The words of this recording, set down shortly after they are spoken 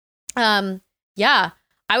Yeah,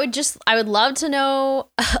 I would love to know,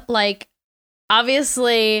 like,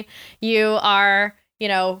 obviously you are,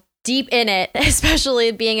 deep in it,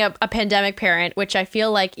 especially being a pandemic parent, which I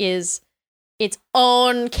feel like is its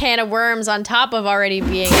own can of worms on top of already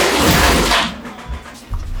being.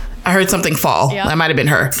 I heard something fall. Yep. That might have been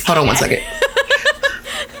her. Hold on one second.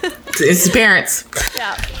 It's the parents.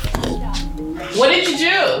 Yeah. What did you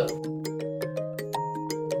do?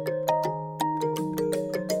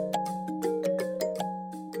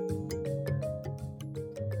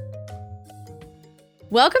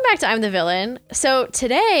 Welcome back to I'm the Villain. So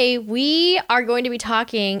today we are going to be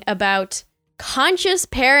talking about conscious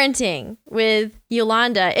parenting with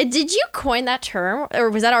Yolanda. Did you coin that term,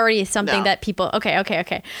 or was that already something that people? Okay.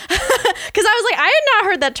 Because I was like, I had not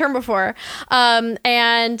heard that term before.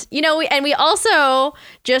 And we also,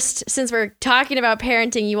 just since we're talking about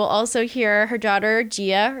parenting, you will also hear her daughter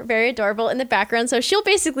Gia, very adorable, in the background. So she'll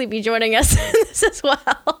basically be joining us in this as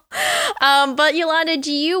well. But Yolanda,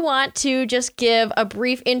 do you want to just give a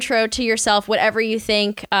brief intro to yourself, whatever you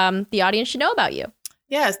think the audience should know about you?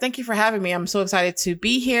 Yes, thank you for having me. I'm so excited to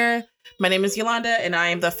be here. My name is Yolanda, and I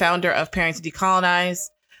am the founder of Parents Decolonize.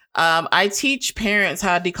 I teach parents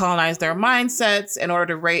how to decolonize their mindsets in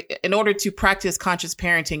order to practice conscious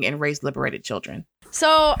parenting and raise liberated children.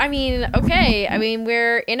 So,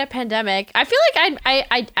 we're in a pandemic. I feel like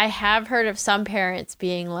I have heard of some parents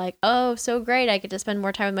being like, oh, so great, I get to spend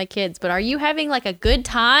more time with my kids. But are you having like a good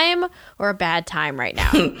time or a bad time right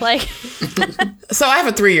now? Like, so I have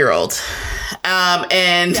a 3-year-old.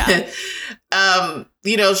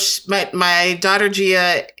 My daughter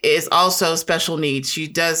Gia is also special needs.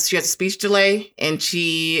 She has a speech delay, and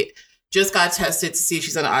she just got tested to see if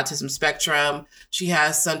she's on the autism spectrum. She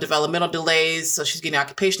has some developmental delays, so she's getting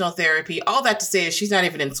occupational therapy. All that to say is she's not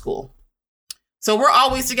even in school. So we're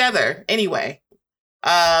always together anyway.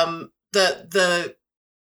 The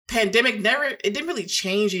pandemic didn't really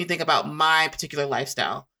change anything about my particular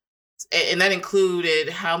lifestyle. And that included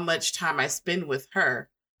how much time I spend with her.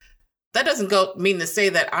 That doesn't mean to say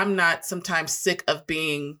that I'm not sometimes sick of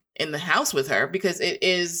being in the house with her, because it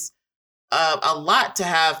is a lot to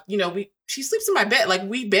have. She sleeps in my bed, like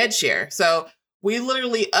we bed share. So we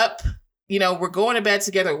literally we're going to bed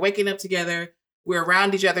together, waking up together. We're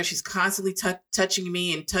around each other. She's constantly touching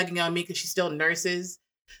me and tugging on me because she still nurses.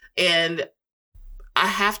 And I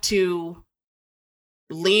have to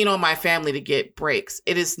lean on my family to get breaks.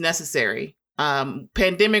 It is necessary.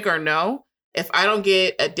 Pandemic or no, if I don't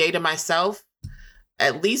get a day to myself,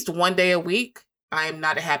 at least one day a week, I am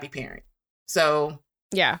not a happy parent. So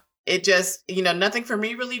yeah, it just, nothing for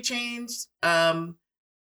me really changed. But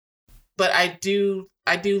I do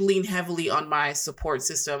lean heavily on my support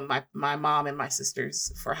system, my mom and my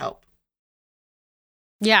sisters, for help.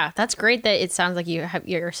 Yeah, that's great that it sounds like you have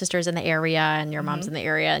your sister's in the area and your mom's in the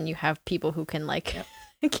area, and you have people who can give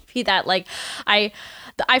you that. Like, I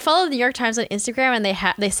follow the New York Times on Instagram, and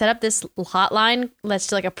they set up this hotline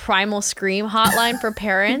that's like a primal scream hotline for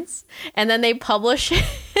parents, and then they publish it.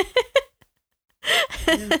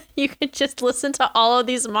 You can just listen to all of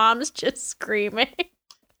these moms just screaming.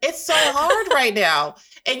 It's so hard right now.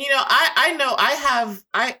 And, I know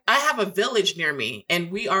I have a village near me,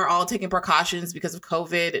 and we are all taking precautions because of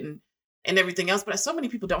COVID and everything else. But so many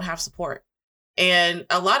people don't have support. And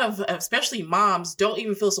a lot of, especially moms, don't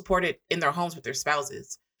even feel supported in their homes with their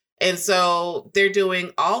spouses. And so they're doing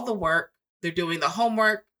all the work. They're doing the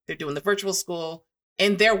homework. They're doing the virtual school,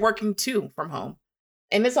 and they're working too from home.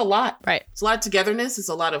 And it's a lot. Right. It's a lot of togetherness. It's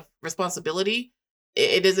a lot of responsibility.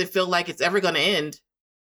 It doesn't feel like it's ever going to end.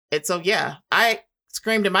 And so, yeah, I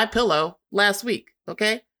screamed at my pillow last week.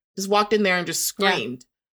 Okay. Just walked in there and just screamed,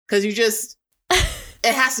 because it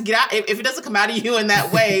has to get out. If it doesn't come out of you in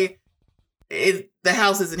that way, the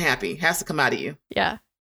house isn't happy. It has to come out of you. Yeah.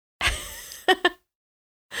 I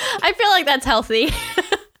feel like that's healthy.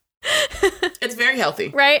 It's very healthy.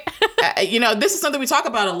 Right. This is something we talk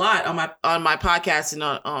about a lot on my podcast and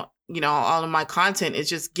on all of my content, is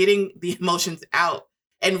just getting the emotions out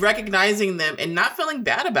and recognizing them and not feeling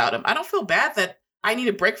bad about them. I don't feel bad that I need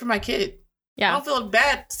a break from my kid. Yeah. I don't feel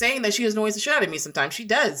bad saying that she annoys the shit out of me sometimes. She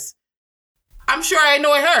does. I'm sure I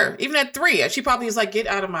annoy her. Even at 3, she probably is like, get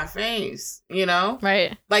out of my face,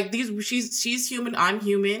 Right. Like she's human, I'm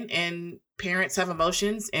human, and parents have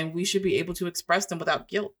emotions, and we should be able to express them without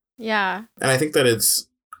guilt. Yeah. And I think that it's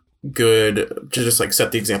good to just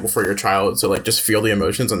set the example for your child. So just feel the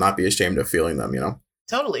emotions and not be ashamed of feeling them,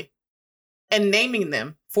 Totally. And naming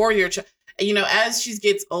them for your child. As she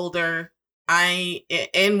gets older,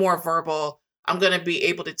 and more verbal, I'm going to be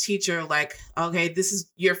able to teach her, okay,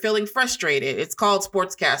 you're feeling frustrated. It's called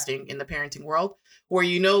sportscasting in the parenting world, where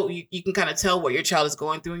you can kind of tell what your child is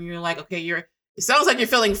going through, and you're like, okay, it sounds like you're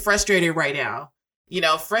feeling frustrated right now.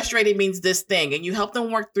 Frustrated means this thing, and you help them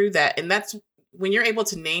work through that. And that's when you're able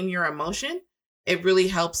to name your emotion, it really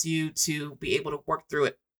helps you to be able to work through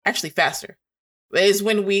it actually faster. Is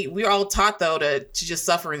when we're all taught though to just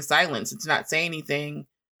suffer in silence and to not say anything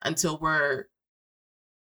until we're,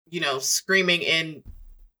 screaming in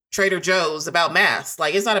Trader Joe's about masks.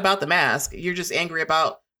 Like, it's not about the mask. You're just angry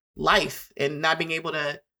about life and not being able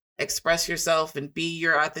to express yourself and be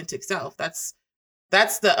your authentic self. That's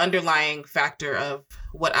the underlying factor of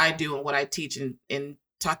what I do and what I teach in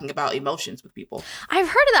talking about emotions with people. I've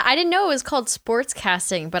heard of that. I didn't know it was called sports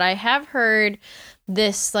casting, but I have heard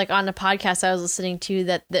this like on a podcast I was listening to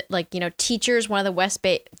that teachers, one of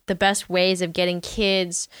the best ways of getting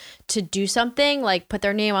kids to do something, like put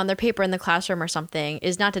their name on their paper in the classroom or something,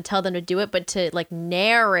 is not to tell them to do it, but to like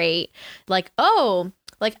narrate like, oh,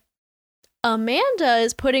 like Amanda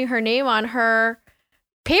is putting her name on her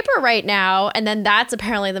paper right now. And then that's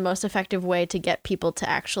apparently the most effective way to get people to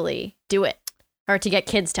actually do it. Or to get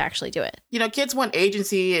kids to actually do it. Kids want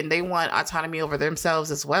agency and they want autonomy over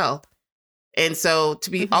themselves as well. And so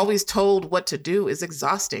to be always told what to do is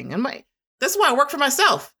exhausting. And that's why I work for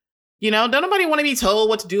myself. Don't nobody want to be told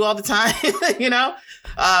what to do all the time,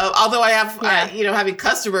 although I have, having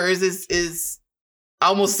customers is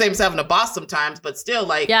almost the same as having a boss sometimes, but still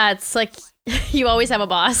like. Yeah, it's like you always have a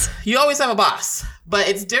boss. You always have a boss, but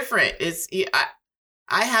it's different.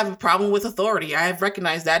 I have a problem with authority. I have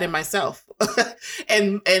recognized that in myself.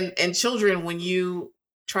 and children, when you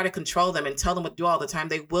try to control them and tell them what to do all the time,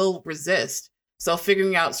 they will resist. So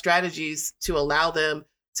figuring out strategies to allow them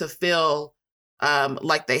to feel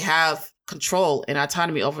like they have control and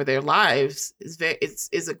autonomy over their lives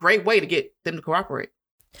is a great way to get them to cooperate.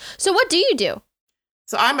 So what do you do?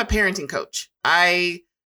 So I'm a parenting coach. I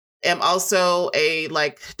am also a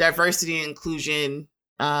diversity and inclusion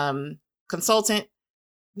consultant.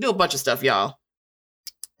 Do a bunch of stuff, y'all.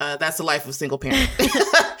 That's the life of a single parent.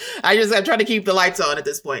 I'm trying to keep the lights on at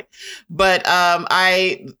this point. But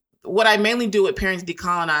what I mainly do with Parents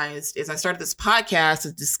Decolonized is I started this podcast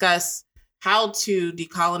to discuss how to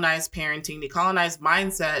decolonize parenting, decolonize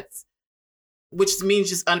mindsets, which means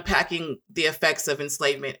just unpacking the effects of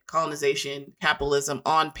enslavement, colonization, capitalism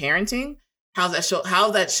on parenting, how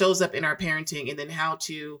that shows up in our parenting, and then how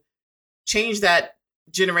to change that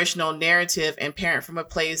generational narrative and parent from a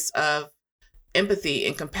place of empathy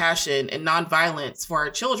and compassion and nonviolence for our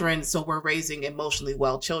children. So we're raising emotionally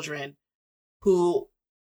well children who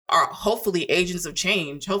are hopefully agents of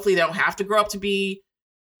change. Hopefully they don't have to grow up to be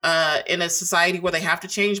in a society where they have to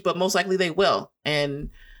change, but most likely they will. And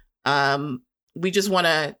I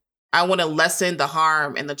want to lessen the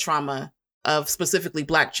harm and the trauma of specifically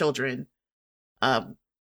Black children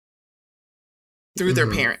through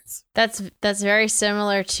their parents. That's very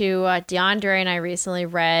similar to DeAndre and I recently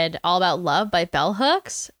read All About Love by Bell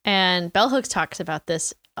Hooks, and Bell Hooks talks about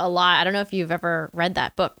this a lot. I don't know if you've ever read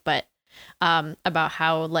that book, but about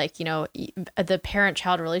how the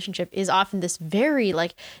parent-child relationship is often this very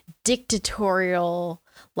dictatorial,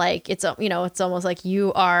 it's almost like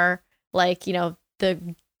you are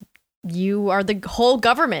the whole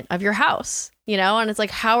government of your house, and it's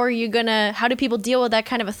like, how do people deal with that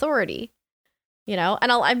kind of authority?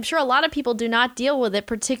 And I'm sure a lot of people do not deal with it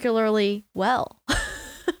particularly well.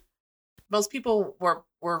 Most people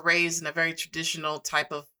were raised in a very traditional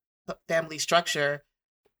type of family structure.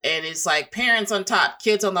 And it's like parents on top,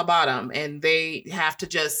 kids on the bottom. And they had to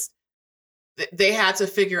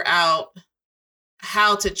figure out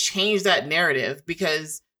how to change that narrative,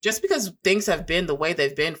 because just because things have been the way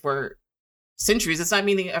they've been for centuries, it's not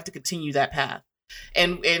meaning you have to continue that path.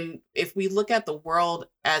 And if we look at the world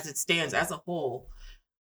as it stands as a whole,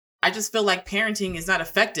 I just feel like parenting is not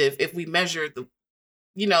effective if we measure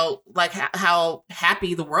how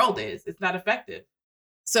happy the world is. It's not effective.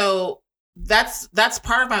 So that's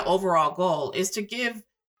part of my overall goal, is to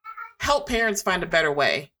help parents find a better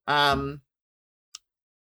way. So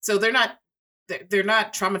they're not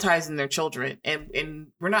traumatizing their children, and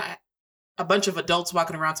we're not a bunch of adults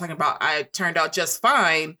walking around talking about I turned out just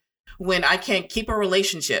fine, when I can't keep a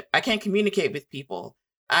relationship, I can't communicate with people,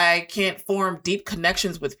 I can't form deep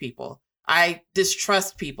connections with people, I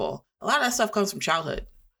distrust people. A lot of that stuff comes from childhood.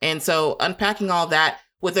 And so unpacking all that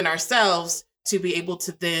within ourselves to be able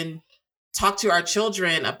to then talk to our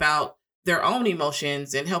children about their own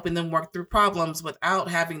emotions and helping them work through problems without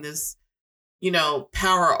having this,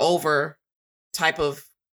 power over type of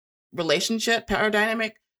relationship, power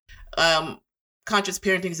dynamic. Conscious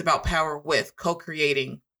parenting is about power with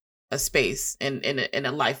co-creating a space and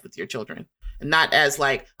a life with your children. not as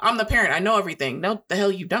like, I'm the parent, I know everything. No, the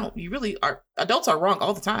hell you don't. You really are. Adults are wrong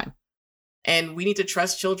all the time. And we need to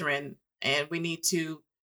trust children, and we need to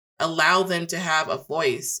allow them to have a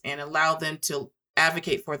voice and allow them to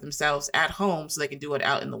advocate for themselves at home so they can do it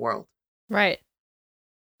out in the world. Right.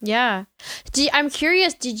 Yeah. I'm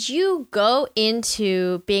curious, did you go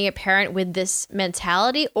into being a parent with this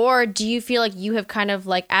mentality, or do you feel like you have kind of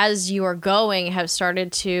like, as you are going, have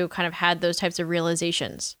started to kind of had those types of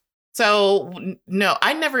realizations? So no,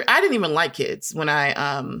 I didn't even like kids when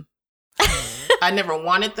I never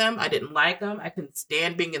wanted them. I didn't like them. I couldn't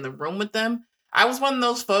stand being in the room with them. I was one of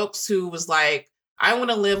those folks who was like, I want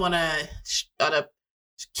to live on a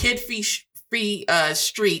kid-free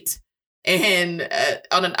street and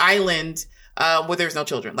on an island where there's no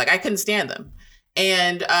children. Like, I couldn't stand them.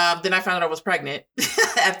 And then I found out I was pregnant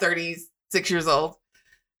at 36 years old.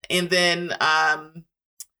 And then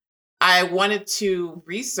I wanted to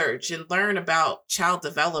research and learn about child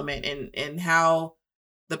development and how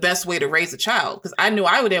the best way to raise a child, because I knew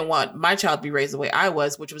I wouldn't want my child to be raised the way I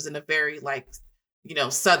was, which was in a very like,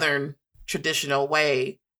 Southern traditional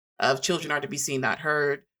way of children are to be seen, not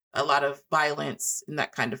heard, a lot of violence and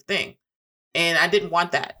that kind of thing. And I didn't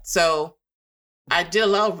want that. So I did a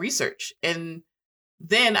lot of research, and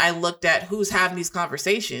then I looked at who's having these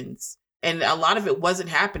conversations, and a lot of it wasn't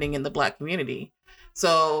happening in the Black community.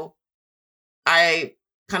 So I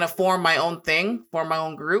kind of formed my own thing, formed my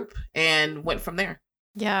own group, and went from there.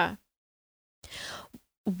 Yeah.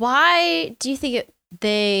 Why do you think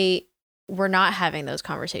they were not having those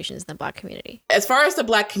conversations in the Black community? As far as the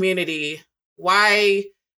Black community, why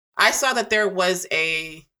I saw that there was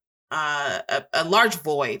a large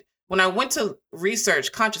void. When I went to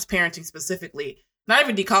research conscious parenting specifically, not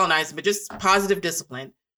even decolonizing, but just positive discipline,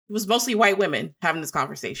 it was mostly white women having this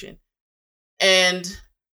conversation. And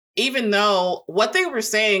even though what they were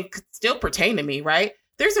saying could still pertain to me, right?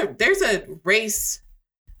 There's a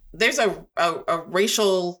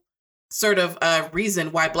racial sort of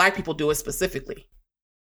reason why Black people do it specifically.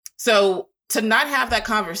 So to not have that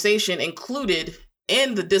conversation included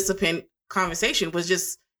in the discipline conversation was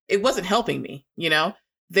just, it wasn't helping me.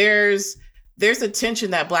 There's a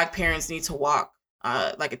tension that Black parents need to walk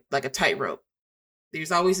like a tightrope.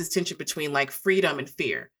 There's always this tension between like freedom and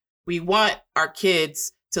fear. We want our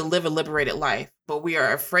kids to live a liberated life, but we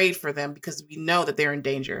are afraid for them because we know that they're in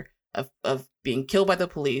danger of being killed by the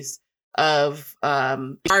police, of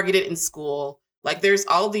targeted in school. Like, there's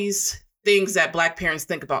all these things that Black parents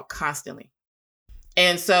think about constantly.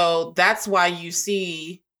 And so that's why you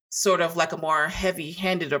see sort of like a more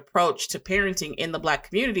heavy-handed approach to parenting in the Black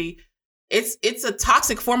community. It's a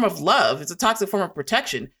toxic form of love. It's a toxic form of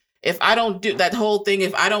protection. If I don't do that whole thing,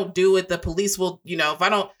 if I don't do it, the police will, if I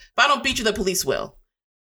don't beat you, the police will.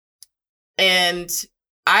 And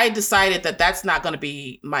I decided that that's not going to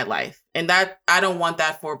be my life. And that I don't want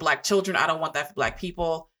that for Black children. I don't want that for Black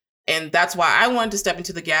people. And that's why I wanted to step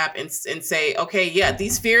into the gap and say, okay, yeah,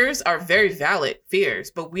 these fears are very valid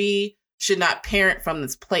fears, but we should not parent from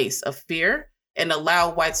this place of fear and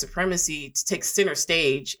allow white supremacy to take center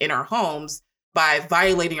stage in our homes by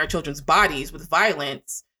violating our children's bodies with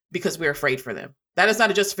violence because we're afraid for them. That is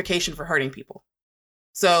not a justification for hurting people.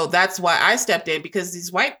 So that's why I stepped in, because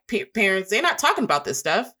these white parents, they're not talking about this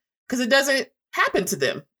stuff because it doesn't happen to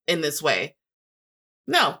them in this way.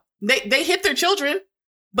 No, they hit their children,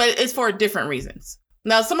 but it's for different reasons.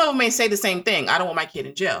 Now, some of them may say the same thing. I don't want my kid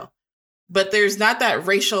in jail. But there's not that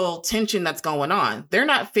racial tension that's going on. They're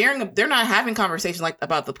not having conversations like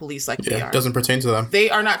about the police like we are. It doesn't pertain to them. They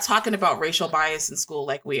are not talking about racial bias in school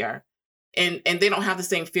like we are. And they don't have the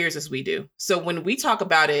same fears as we do. So when we talk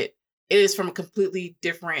about it, it is from a completely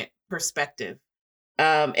different perspective.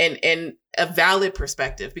 And a valid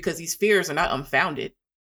perspective, because these fears are not unfounded.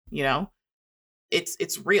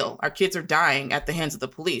 It's real. Our kids are dying at the hands of the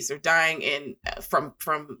police. They're dying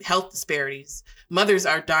from health disparities. Mothers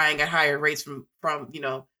are dying at higher rates from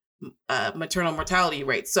maternal mortality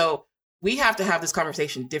rates. So we have to have this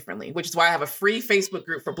conversation differently, which is why I have a free Facebook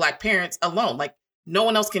group for Black parents alone. Like, no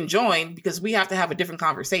one else can join because we have to have a different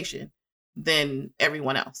conversation than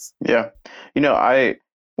everyone else. Yeah. I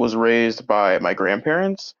was raised by my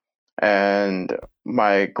grandparents, and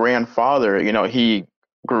my grandfather, he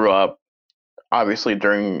grew up obviously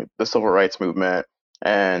during the civil rights movement,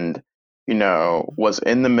 and was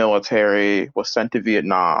in the military, was sent to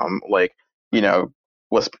Vietnam,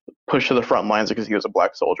 was pushed to the front lines because he was a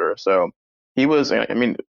Black soldier. So he was,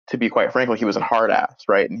 to be quite frankly, he was a hard ass,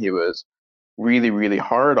 right? And he was really, really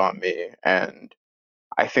hard on me. And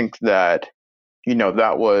I think that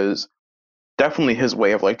that was definitely his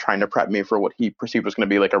way of like trying to prep me for what he perceived was going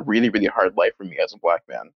to be like a really, really hard life for me as a Black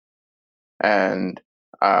man. And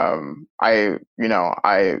I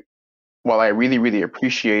while I really, really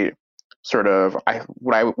appreciate sort of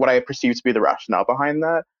what I perceive to be the rationale behind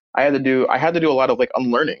that, I had to do a lot of like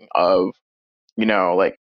unlearning of,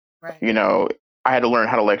 like, Right. I had to learn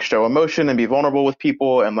how to like show emotion and be vulnerable with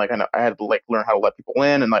people, and like I had to like learn how to let people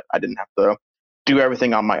in, and like I didn't have to do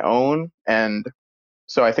everything on my own. And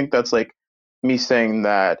so I think that's like me saying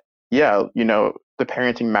that, yeah, the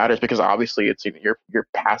parenting matters because obviously it's you're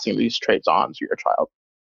passing these traits on to your child.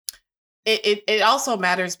 It also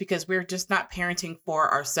matters because we're just not parenting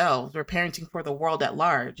for ourselves. We're parenting for the world at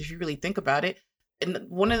large, if you really think about it. And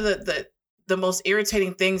one of the most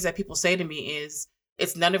irritating things that people say to me is,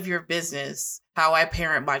 it's none of your business how I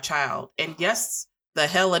parent my child. And yes, the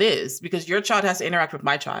hell it is, because your child has to interact with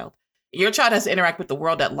my child. Your child has to interact with the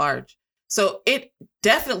world at large. So it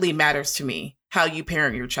definitely matters to me how you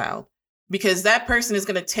parent your child, because that person is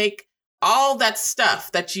going to take all that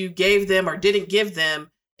stuff that you gave them or didn't give them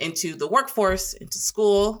into the workforce, into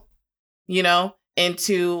school,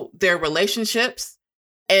 into their relationships,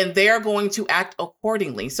 and they're going to act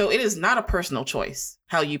accordingly. So it is not a personal choice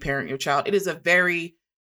how you parent your child. It is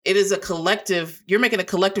a collective, you're making a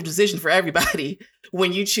collective decision for everybody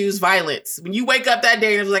when you choose violence. When you wake up that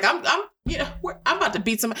day and it's like, I'm about to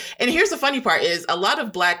beat somebody. And here's the funny part is a lot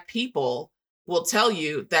of Black people will tell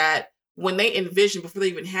you that when they envision, before they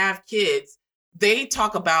even have kids, they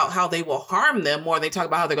talk about how they will harm them more than they talk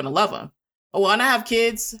about how they're going to love them. Oh, when I have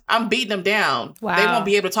kids, I'm beating them down. Wow. They won't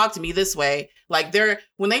be able to talk to me this way. Like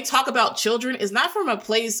when they talk about children, it's not from a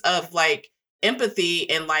place of like empathy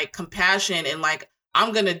and like compassion and like,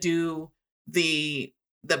 I'm going to do the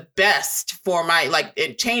best for my, like,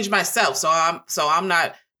 and change myself. So I'm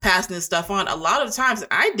not passing this stuff on. A lot of times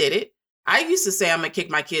I did it. I used to say I'm going to kick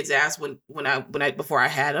my kids' ass before I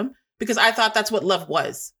had them, because I thought that's what love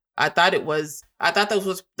was. I thought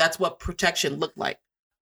that's what protection looked like.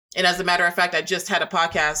 And as a matter of fact, I just had a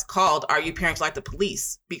podcast called Are You Parents Like the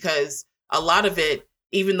Police? Because a lot of it,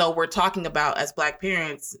 even though we're talking about as Black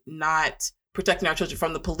parents not protecting our children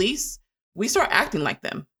from the police, we start acting like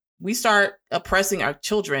them. We start oppressing our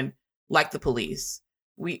children like the police.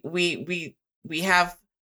 We have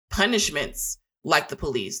punishments like the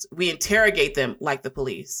police. We interrogate them like the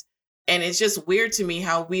police. And it's just weird to me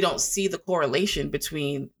how we don't see the correlation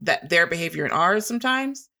between their behavior and ours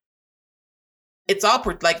sometimes. It's all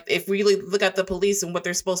like, if we really look at the police and what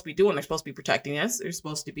they're supposed to be doing, they're supposed to be protecting us. They're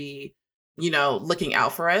supposed to be, looking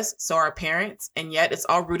out for us. So are parents. And yet it's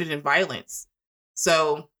all rooted in violence.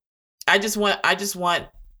 So I just want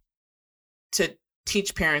to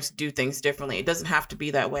teach parents to do things differently. It doesn't have to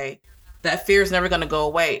be that way. That fear is never going to go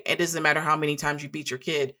away. It doesn't matter how many times you beat your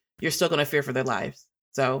kid. You're still going to fear for their lives.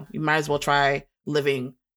 So you might as well try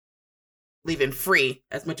living free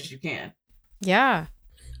as much as you can. Yeah.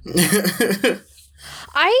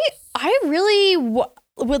 I really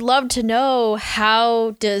would love to know,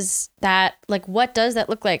 how does that, like, what does that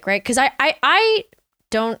look like, right? Because I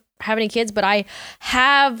don't have any kids, but I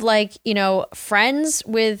have, like, friends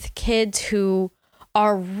with kids who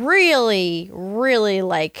are really, really,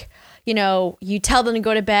 like, you tell them to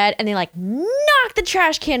go to bed and they like knock the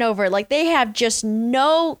trash can over. Like, they have just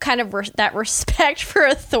no kind of that respect for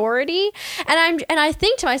authority. And I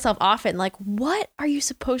think to myself often, like, what are you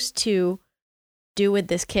supposed to do with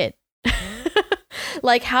this kid?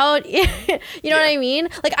 Like, how, what I mean?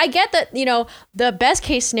 Like, I get that, the best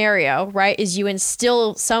case scenario, right, is you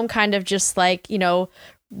instill some kind of just like,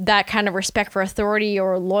 that kind of respect for authority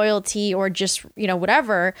or loyalty or just,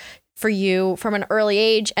 whatever for you from an early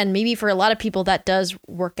age. And maybe for a lot of people that does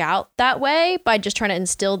work out that way by just trying to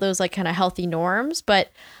instill those like kind of healthy norms. But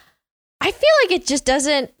I feel like it just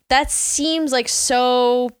doesn't, that seems like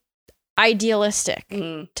so idealistic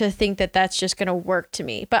to think that that's just going to work to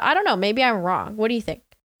me. But I don't know, maybe I'm wrong. What do you think?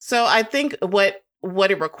 So I think what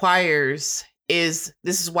it requires is,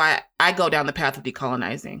 this is why I go down the path of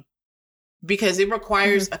decolonizing, because it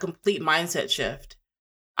requires a complete mindset shift.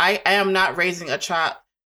 I am not raising a child.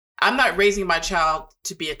 I'm not raising my child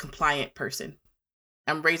to be a compliant person.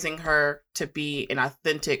 I'm raising her to be an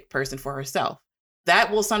authentic person for herself.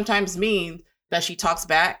 That will sometimes mean that she talks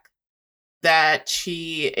back, that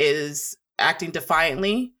she is acting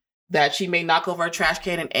defiantly, that she may knock over a trash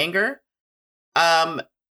can in anger,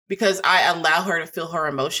 because I allow her to feel her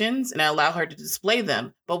emotions and I allow her to display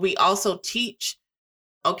them. But we also teach,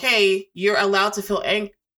 okay, you're allowed to feel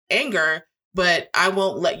anger, but I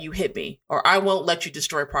won't let you hit me, or I won't let you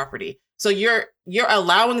destroy property. So you're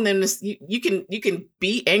allowing them to, you can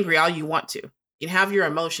be angry all you want to. You can have your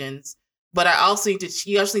emotions, but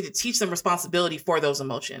you also need to teach them responsibility for those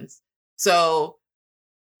emotions. So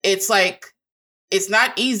it's like, it's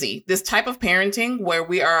not easy. This type of parenting where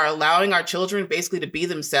we are allowing our children basically to be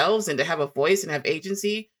themselves and to have a voice and have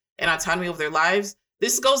agency and autonomy over their lives.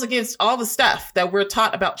 This goes against all the stuff that we're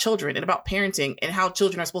taught about children and about parenting and how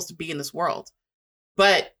children are supposed to be in this world.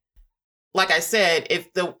 But like I said,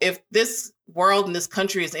 if this world and this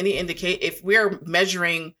country is any indicate, if we're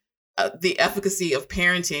measuring the efficacy of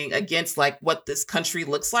parenting against like what this country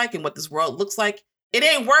looks like and what this world looks like, it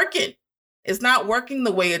ain't working. It's not working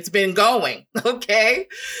the way it's been going. Okay.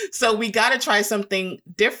 So we got to try something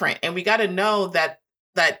different. And we got to know that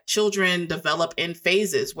children develop in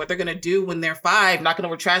phases. What they're going to do when they're 5, knocking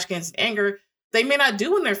over trash cans in anger, they may not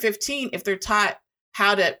do when they're 15 if they're taught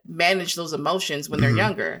how to manage those emotions when they're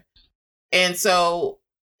younger. And so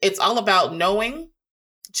it's all about knowing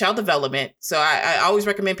child development. So I always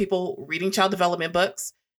recommend people reading child development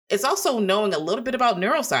books. It's also knowing a little bit about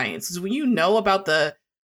neuroscience. Because when you know about the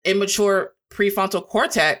immature prefrontal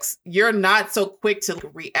cortex, you're not so quick to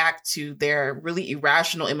react to their really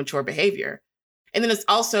irrational, immature behavior. And then it's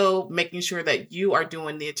also making sure that you are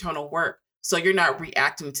doing the internal work, so you're not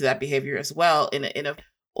reacting to that behavior as well in a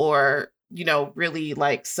or, you know, really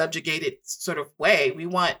like subjugated sort of way. We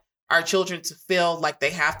want our children to feel like they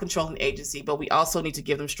have control and agency, but we also need to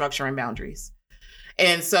give them structure and boundaries.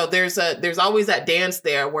 And so there's always that dance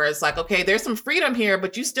there where it's like, okay, there's some freedom here,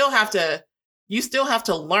 but you still have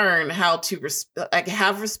to learn how to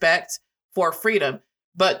have respect for freedom.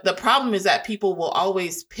 But the problem is that people will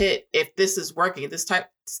always pit, if this is working, this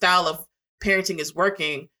style of parenting is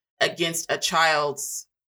working, against a child's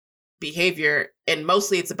behavior. And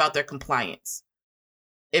mostly it's about their compliance.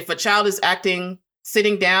 If a child is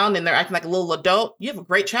sitting down and they're acting like a little adult, you have a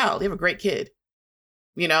great child. You have a great kid.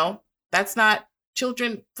 You know, that's not,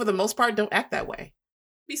 children for the most part don't act that way.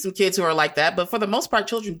 Be some kids who are like that, but for the most part,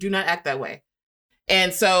 children do not act that way.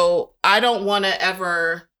 And so I don't want to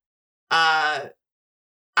ever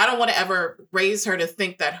raise her to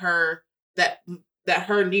think that her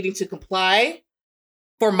needing to comply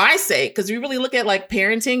for my sake, because we really look at like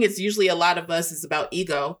parenting, it's usually a lot of us is about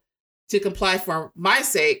ego, to comply for my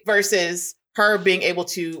sake versus her being able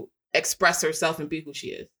to express herself and be who she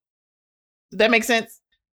is. Does that make sense?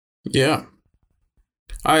 Yeah.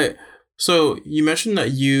 So you mentioned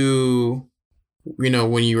that you know,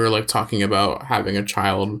 when you were like talking about having a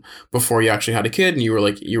child before you actually had a kid, and you were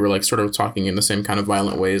like sort of talking in the same kind of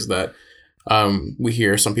violent ways that we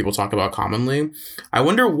hear some people talk about commonly. I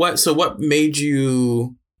wonder what made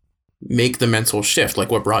you make the mental shift?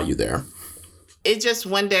 Like, what brought you there? It just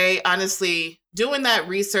one day, honestly, doing that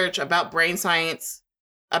research about brain science,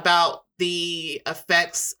 about the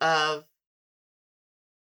effects of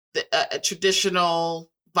the traditional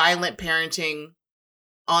violent parenting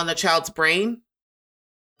on a child's brain,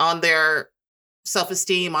 on their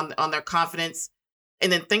self-esteem, on their confidence,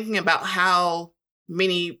 and then thinking about how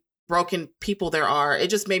many broken people there are, it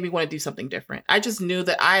just made me want to do something different. I just knew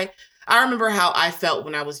that I remember how I felt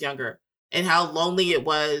when I was younger and how lonely it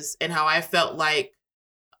was and how I felt like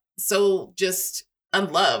so just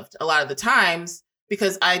unloved a lot of the times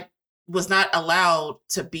because I was not allowed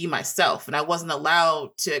to be myself and I wasn't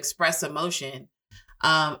allowed to express emotion.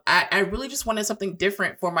 I really just wanted something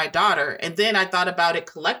different for my daughter. And then I thought about it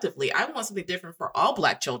collectively. I want something different for all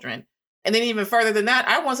Black children. And then even further than that,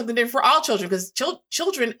 I want something different for all children, because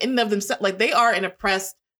children in and of themselves, like, they are an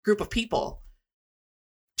oppressed group of people.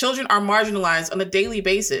 Children are marginalized on a daily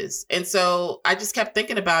basis. And so I just kept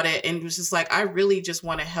thinking about it and was just like, I really just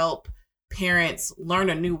want to help parents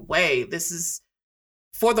learn a new way. This is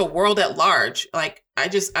for the world at large. Like,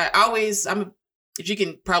 if you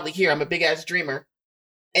can probably hear, I'm a big ass dreamer.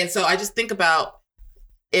 And so I just think about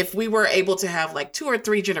if we were able to have like 2 or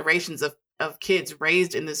 3 generations of kids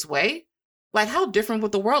raised in this way, like, how different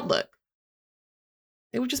would the world look?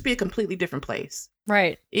 It would just be a completely different place.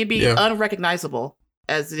 Right. It'd be unrecognizable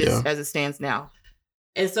as it is, as it stands now.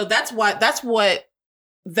 And so that's what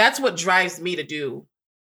drives me to do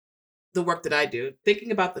the work that I do,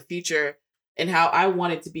 thinking about the future and how I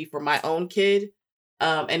want it to be for my own kid,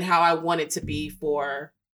 and how I want it to be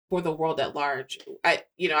for the world at large. I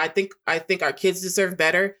think our kids deserve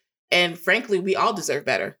better, and frankly, we all deserve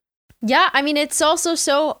better. Yeah, I mean, it's also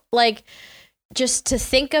so, like, just to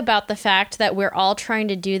think about the fact that we're all trying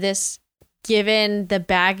to do this given the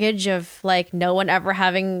baggage of, like, no one ever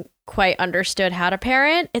having quite understood how to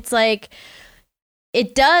parent. It's like,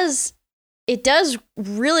 it does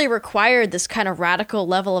really require this kind of radical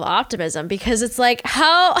level of optimism, because it's like,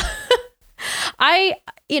 how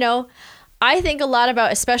I think a lot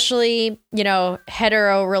about, especially,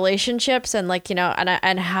 hetero relationships and, like,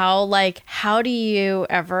 and how, like, how do you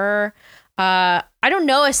ever, I don't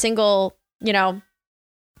know a single,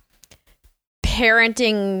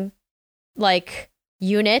 parenting like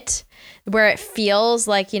unit where it feels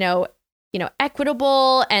like,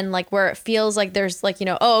 equitable, and like where it feels like there's like,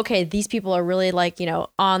 oh, okay, these people are really like,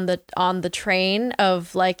 on the train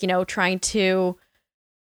of like, trying to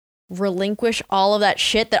relinquish all of that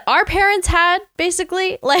shit that our parents had,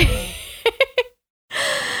 basically, like,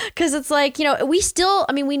 because it's like, we still,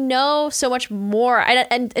 I mean, we know so much more,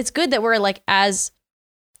 and it's good that we're like, as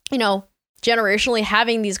generationally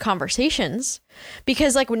having these conversations,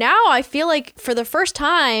 because like now I feel like for the first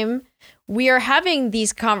time we are having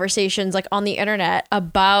these conversations like on the internet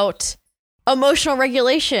about emotional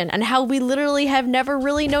regulation and how we literally have never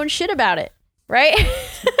really known shit about it, right?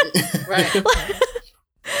 Right.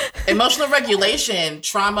 Emotional regulation,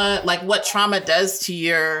 trauma, like what trauma does to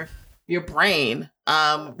your brain.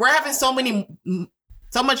 We're having so many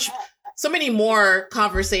more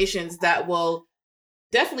conversations that will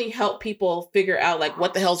definitely help people figure out like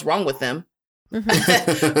what the hell's wrong with them,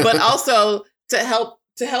 but also to help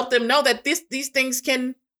them know that these things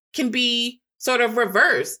can be sort of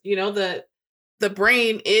reversed. The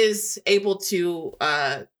brain is able to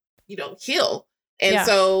heal, and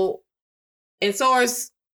so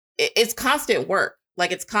it's constant work.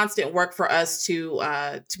 Like it's constant work for us to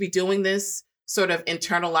be doing this sort of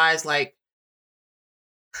internalized, like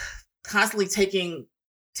constantly taking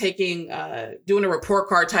doing a report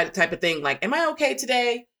card type of thing. Like, am I okay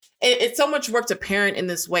today? It's so much work to parent in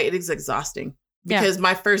this way. It is exhausting because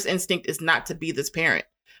my first instinct is not to be this parent.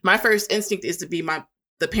 My first instinct is to be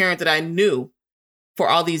the parent that I knew for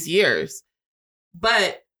all these years.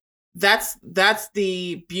 But that's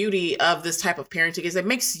the beauty of this type of parenting, is it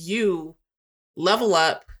makes you level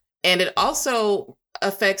up, and it also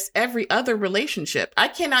affects every other relationship.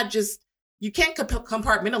 You can't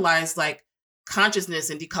compartmentalize like consciousness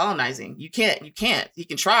and decolonizing. You can't. You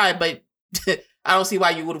can try, but I don't see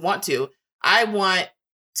why you would want to. I want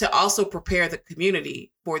to also prepare the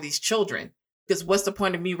community for these children, because what's the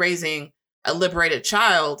point of me raising a liberated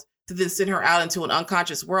child to then send her out into an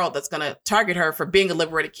unconscious world that's going to target her for being a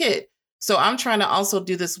liberated kid? So I'm trying to also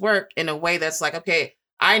do this work in a way that's like, okay,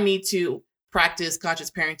 I need to practice conscious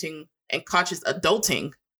parenting and conscious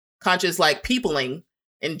adulting, conscious like peopling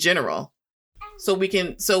in general. So we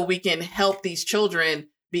can help these children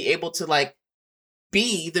be able to like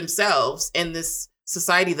be themselves in this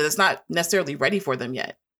society that is not necessarily ready for them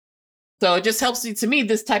yet. So it just helps you, to me,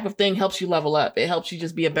 this type of thing helps you level up. It helps you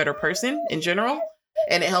just be a better person in general.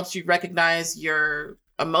 And it helps you recognize your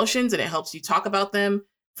emotions, and it helps you talk about them,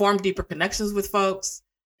 form deeper connections with folks,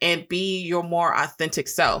 and be your more authentic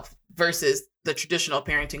self versus the traditional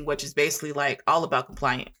parenting, which is basically like all about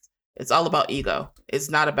compliance. It's all about ego. It's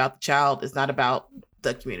not about the child. It's not about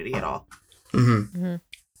the community at all. Mm-hmm. Mm-hmm.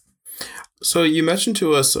 So you mentioned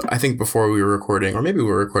to us, I think before we were recording, or maybe we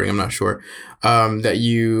were recording, I'm not sure, that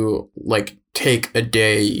you like take a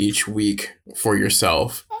day each week for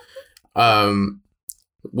yourself.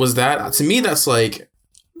 Was that, to me, that's like,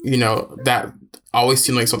 that always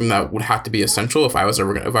seemed like something that would have to be essential if I was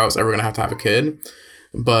ever going to have a kid.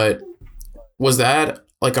 But was that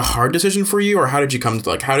like a hard decision for you, or how did you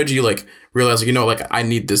realize, like, I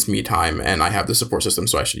need this me time and I have the support system,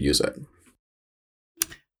 so I should use it?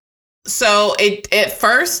 So at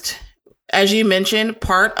first, as you mentioned,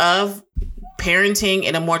 part of parenting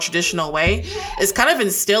in a more traditional way is kind of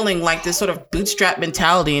instilling like this sort of bootstrap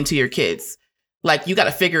mentality into your kids. Like, you got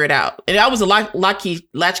to figure it out. And I was a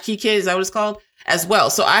latchkey kid, is that what it's called, as well.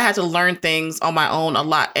 So I had to learn things on my own a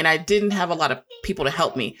lot, and I didn't have a lot of people to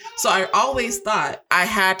help me. So I always thought I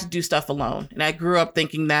had to do stuff alone. And I grew up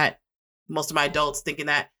thinking that, most of my adults thinking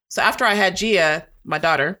that. So after I had Gia, my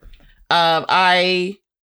daughter,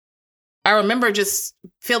 I remember just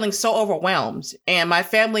feeling so overwhelmed. And my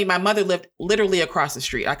mother lived literally across the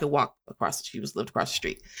street. I could walk across. She lived across the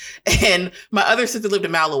street. And my other sister lived a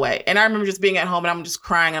mile away. And I remember just being at home and I'm just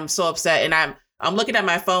crying. I'm so upset. And I'm looking at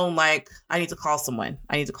my phone like, I need to call someone.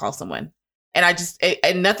 And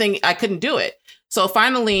I couldn't do it. So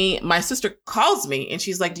finally, my sister calls me and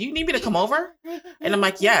she's like, do you need me to come over? And I'm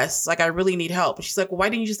like, yes, like I really need help. And she's like, well, why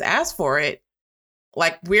didn't you just ask for it?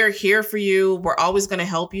 Like, we're here for you. We're always going to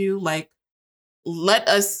help you. Like, let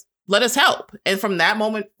us help. And from that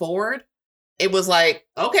moment forward, it was like,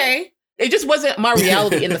 okay, it just wasn't my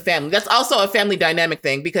reality in the family. That's also a family dynamic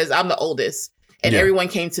thing because I'm the oldest and everyone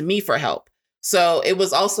came to me for help. So it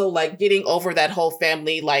was also like getting over that whole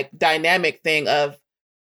family like dynamic thing of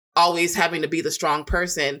always having to be the strong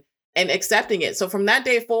person and accepting it. So from that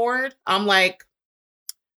day forward, I'm like,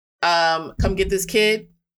 come get this kid.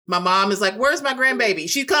 My mom is like, where's my grandbaby?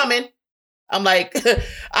 She's coming. I'm like,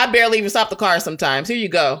 I barely even stop the car sometimes. Here you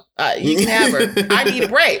go. You can have her. I need a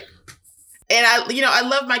break. And I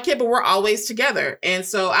love my kid, but we're always together. And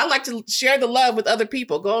so I like to share the love with other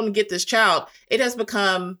people. Go and get this child. It has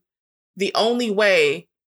become the only way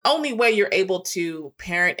you're able to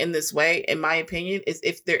parent in this way, in my opinion, is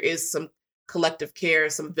if there is some collective care,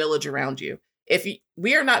 some village around you.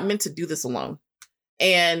 We are not meant to do this alone.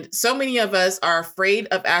 And so many of us are afraid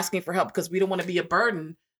of asking for help because we don't want to be a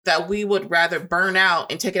burden, that we would rather burn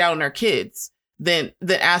out and take it out on our kids than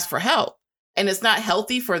ask for help. And it's not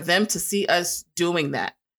healthy for them to see us doing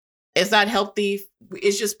that. It's not healthy.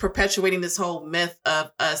 It's just perpetuating this whole myth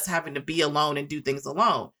of us having to be alone and do things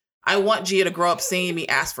alone. I want Gia to grow up seeing me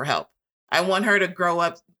ask for help. I want her to grow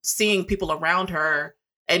up seeing people around her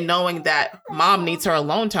and knowing that mom needs her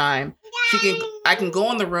alone time. I can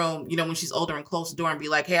go in the room, when she's older, and close the door and be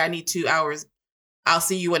like, hey, I need 2 hours. I'll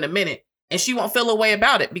see you in a minute. And she won't feel a way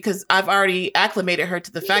about it because I've already acclimated her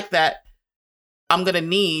to the fact that I'm going to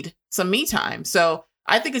need some me time. So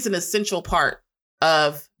I think it's an essential part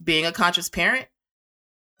of being a conscious parent.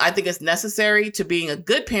 I think it's necessary to being a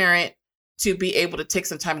good parent to be able to take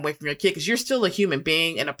some time away from your kid, because you're still a human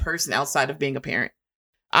being and a person outside of being a parent.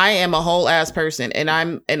 I am a whole ass person, and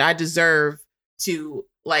I deserve to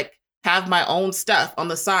have my own stuff on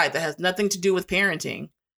the side that has nothing to do with parenting,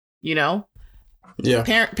 Yeah.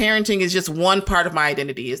 Parenting is just one part of my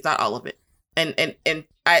identity. It's not all of it. And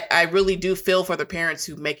I really do feel for the parents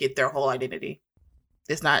who make it their whole identity.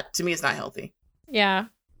 To me, it's not healthy. Yeah.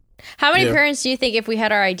 How many parents do you think, if we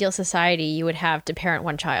had our ideal society, you would have to parent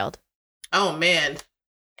one child? Oh, man.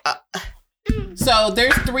 So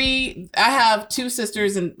there's 3. I have 2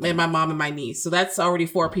 sisters and my mom and my niece. So that's already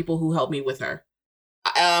 4 people who help me with her.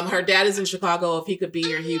 Her dad is in Chicago. If he could be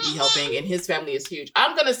here, he'd be helping. And his family is huge.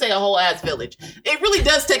 I'm going to say a whole ass village. It really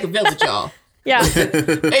does take a village, y'all. Yeah.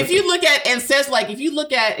 If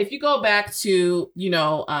you go back to,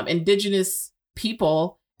 indigenous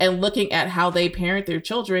people and looking at how they parent their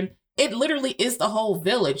children, it literally is the whole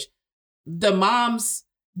village. The moms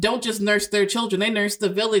don't just nurse their children, they nurse the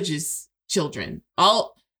village's children.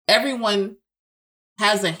 Everyone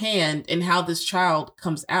has a hand in how this child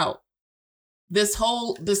comes out. This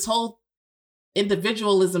whole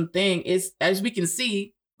individualism thing is, as we can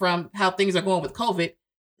see from how things are going with COVID,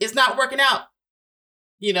 it's not working out.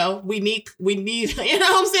 We need, you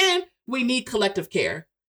know what I'm saying? We need collective care.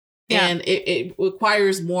 Yeah. And it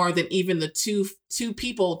requires more than even the two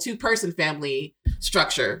person family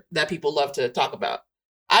structure that people love to talk about.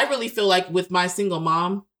 I really feel like with my single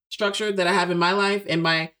mom structure that I have in my life and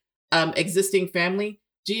my existing family,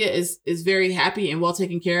 Gia is very happy and well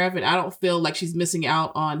taken care of. And I don't feel like she's missing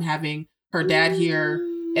out on having her dad here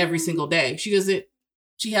every single day.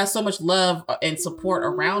 She has so much love and support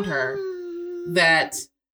around her that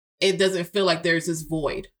it doesn't feel like there's this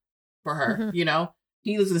void for her. Mm-hmm.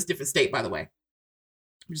 He lives in this different state, by the way,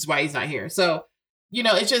 which is why he's not here. So,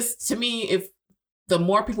 it's just, to me, if the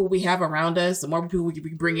more people we have around us, the more people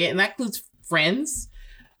we bring in, and that includes friends,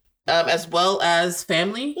 as well as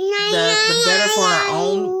family, the better for our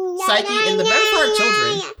own psyche and the better for our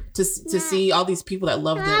children to see all these people that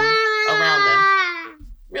love them around them.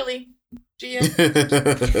 Really,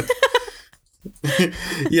 Gia?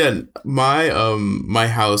 Yeah, my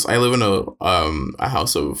house, I live in a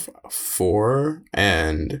house of 4,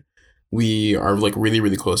 and we are really,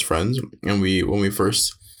 really close friends. And when we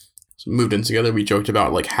first moved in together, we joked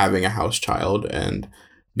about having a house child, and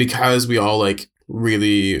because we all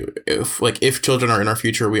really, if children are in our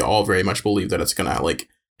future, we all very much believe that it's gonna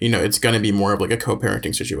it's gonna be more of a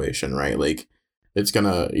co-parenting situation, right? It's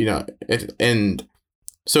gonna, and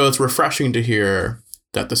so it's refreshing to hear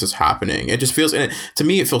that this is happening. It just feels, and to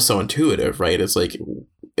me, it feels so intuitive, right? It's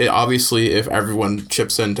obviously, if everyone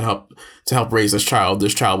chips in to help raise this child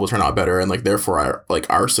will turn out better, and therefore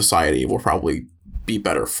our society will probably be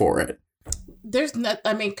better for it.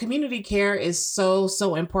 Community care is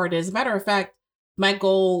so important. As a matter of fact, my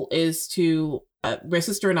goal is to, my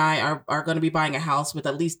sister and I are going to be buying a house with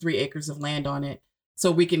at least 3 acres of land on it,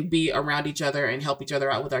 so we can be around each other and help each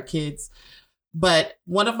other out with our kids. But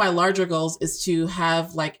one of my larger goals is to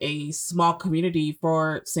have a small community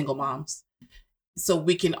for single moms, so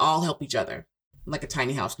we can all help each other, like a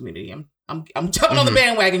tiny house community. I'm jumping on the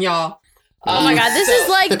bandwagon, y'all. Oh my God, this is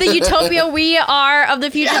the utopia we are of the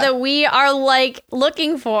future that we are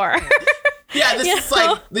looking for. Yeah,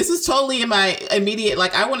 this is totally in my immediate,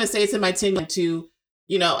 I want to say it's in my 10 to,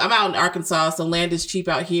 I'm out in Arkansas, so land is cheap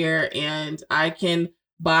out here, and I can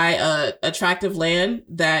buy a attractive land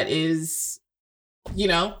that is,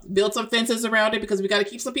 build some fences around it because we got to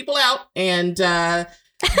keep some people out, and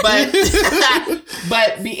but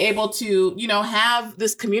but be able to have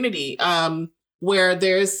this community where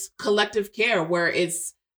there's collective care, where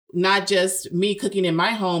it's not just me cooking in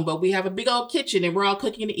my home, but we have a big old kitchen and we're all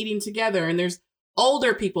cooking and eating together. And there's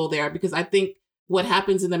older people there, because I think what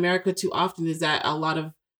happens in America too often is that a lot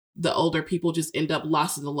of the older people just end up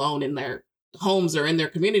lost and alone in their homes or in their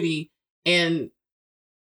community. And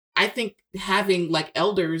I think having like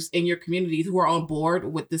elders in your community who are on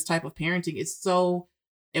board with this type of parenting is so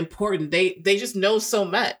important. They just know so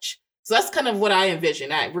much. So that's kind of what I envision.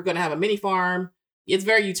 We're going to have a mini farm. It's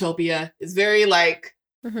very utopia. It's very like,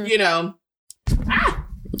 you know,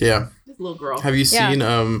 yeah. This little girl. Have you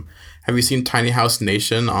seen Tiny House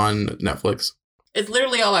Nation on Netflix? It's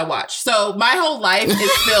literally all I watch. So my whole life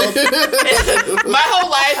is filled. My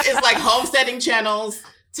whole life is like homesteading channels,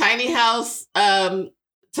 Tiny House,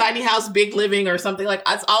 Big Living, or something like.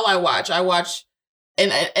 That's all I watch. I watch,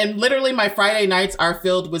 and literally my Friday nights are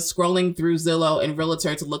filled with scrolling through Zillow and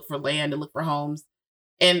Realtor to look for land and look for homes.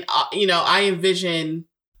 And you know, I envision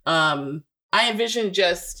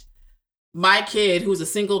just my kid who's a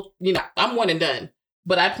single. You know, I'm one and done.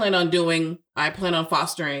 But I plan on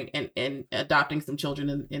fostering and adopting some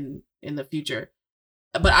children in the future.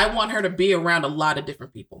 But I want her to be around a lot of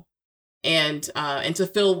different people and to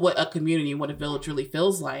feel what a community, what a village really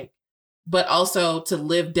feels like, but also to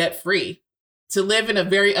live debt free, to live in a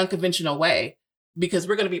very unconventional way, because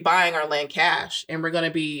we're going to be buying our land cash and we're going to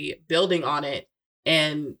be building on it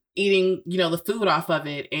and eating, you know, the food off of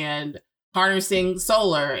it and harnessing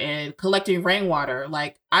solar and collecting rainwater.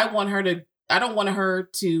 Like I don't want her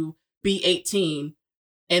to be 18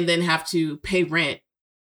 and then have to pay rent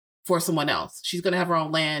for someone else. She's going to have her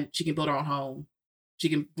own land. She can build her own home. She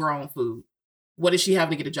can grow her own food. What is she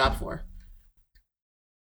having to get a job for?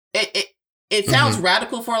 It sounds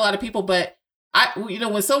radical for a lot of people, but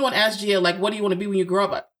when someone asks Gia, like, what do you want to be when you grow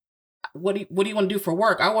up? What do you want to do for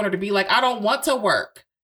work? I want her to be like, I don't want to work.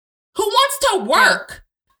 Who wants to work?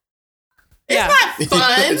 Yeah. It's not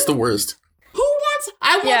fun. It's the worst.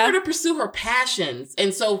 I want her to pursue her passions.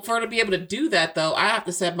 And so for her to be able to do that, though, I have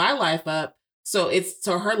to set my life up so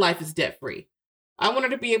her life is debt free. I want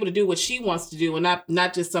her to be able to do what she wants to do and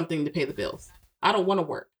not just something to pay the bills. I don't want to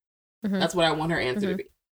work. That's what I want her answer to be.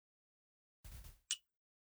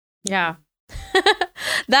 Yeah.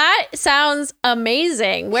 That sounds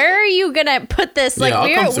amazing. Where are you gonna put this? Like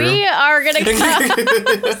we are gonna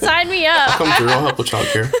sign me up. I'll come through. I'll help with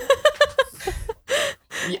childcare.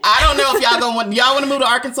 I don't know if y'all want to move to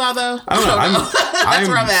Arkansas though. I don't know.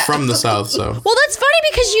 I'm from the South, so. Well, that's funny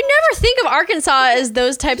because you never think of Arkansas as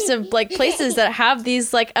those types of like places that have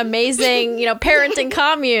these like amazing, you know, parenting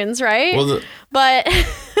communes, right? Well, but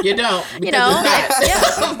you don't, you know.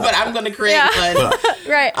 But I'm going to create one.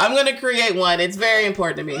 Right. I'm going to create one. It's very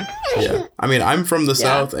important to me. Yeah. I mean, I'm from the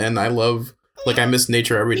South, and I miss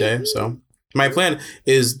nature every day. So my plan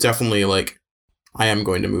is definitely like, I am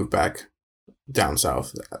going to move back down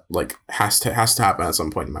south. Like has to happen at some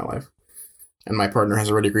point in my life, and my partner has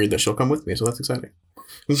already agreed that she'll come with me, so that's exciting.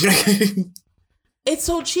 It's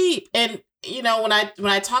so cheap, and you know, when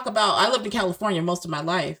I talk about, I lived in California most of my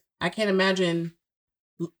life. I can't imagine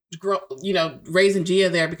raising Gia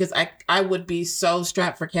there, because I would be so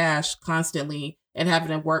strapped for cash constantly and having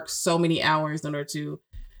to work so many hours in order to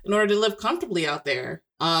live comfortably out there,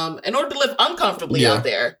 in order to live uncomfortably out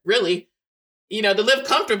there, really. You know, to live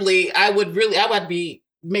comfortably, I would be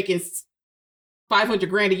making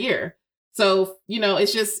 $500,000 a year. So, you know,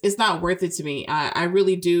 it's not worth it to me. I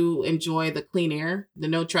really do enjoy the clean air, the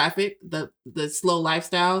no traffic, the slow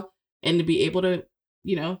lifestyle, and to be able to,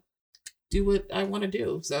 you know, do what I want to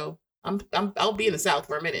do. So I'll be in the South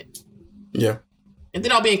for a minute. Yeah. And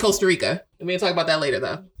then I'll be in Costa Rica. And we'll talk about that later,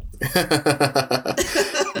 though.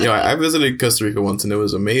 I visited Costa Rica once and it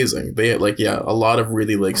was amazing. They had a lot of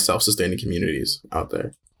really like self-sustaining communities out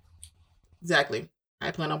there. Exactly.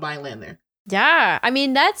 I plan on buying land there. Yeah. I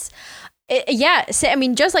mean, just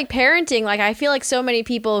like parenting, like I feel like so many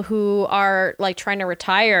people who are like trying to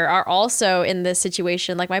retire are also in this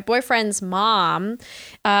situation. Like my boyfriend's mom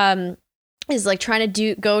is like trying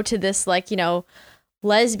to go to this like, you know,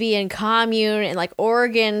 lesbian commune in like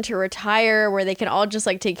Oregon to retire, where they can all just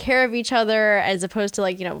like take care of each other, as opposed to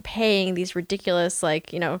like, you know, paying these ridiculous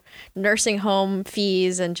like, you know, nursing home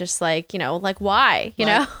fees, and just like, you know, like why, you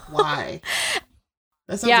know? Why?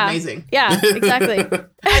 That sounds amazing. Yeah, exactly.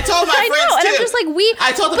 I told my friends too. And I'm just like,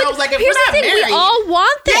 I told them, I was like, if we're not married, we all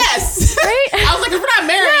want this. Yes. Right? I was like, if we're not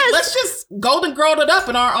married, let's just golden girl it up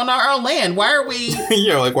on our own land. Why are we?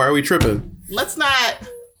 Why are we tripping? Let's not.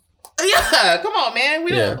 Yeah, come on, man. We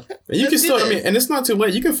don't. You can still. I mean, and it's not too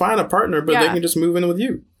late. You can find a partner, but they can just move in with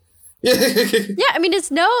you. Yeah, I mean, it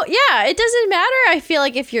doesn't matter. I feel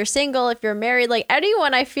like if you're single, if you're married, like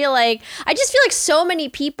anyone, I just feel like so many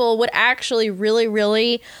people would actually really,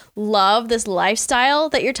 really love this lifestyle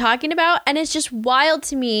that you're talking about. And it's just wild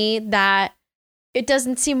to me that it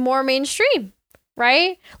doesn't seem more mainstream,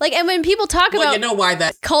 right? Like, and when people talk about, you know why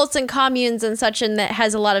that cults and communes and such, and that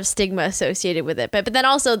has a lot of stigma associated with it. But then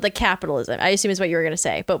also the capitalism, I assume is what you were going to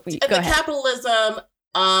say, but go ahead. Capitalism,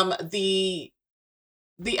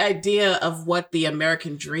 the idea of what the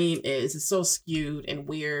American dream is so skewed and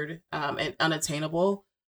weird, and unattainable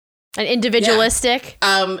and individualistic.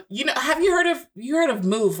 Yeah. Have you heard of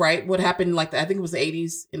Move, right? What happened I think it was the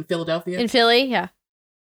 80s in Philadelphia. In Philly, yeah.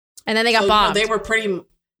 And then they got bombed. They were pretty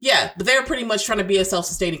much trying to be a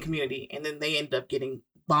self-sustaining community, and then they ended up getting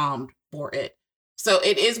bombed for it. So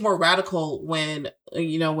it is more radical when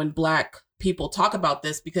Black people talk about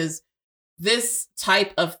this, because this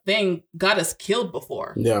type of thing got us killed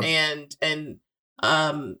before. Yeah. And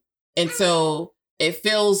so it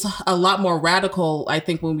feels a lot more radical, I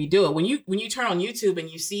think, when we do it. When you turn on YouTube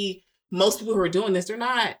and you see most people who are doing this, they're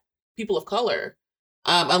not people of color,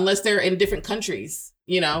 unless they're in different countries,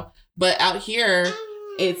 But out here,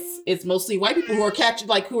 it's mostly white people who are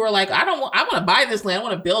I want to buy this land, I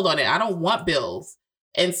want to build on it, I don't want bills.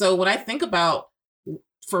 And so when I think about,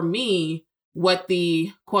 for me, what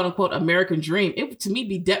the quote unquote American dream, it would to me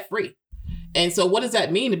be debt free. And so what does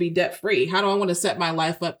that mean to be debt free? How do I want to set my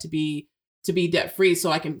life up to be debt free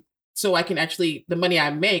so I can actually, the money I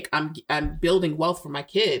make, I'm building wealth for my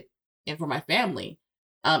kid and for my family.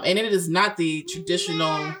 And it is not the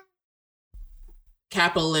traditional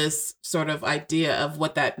capitalist sort of idea of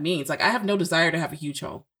what that means. Like, I have no desire to have a huge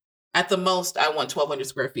home. At the most, I want 1,200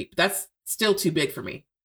 square feet, but that's still too big for me.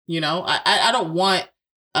 I don't want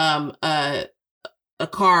a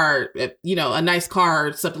car, a nice car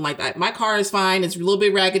or something like that. My car is fine. It's a little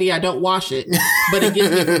bit raggedy. I don't wash it, but it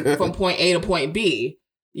gets me from point A to point B.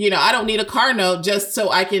 I don't need a car note just so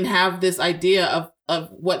I can have this idea of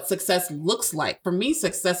what success looks like. For me,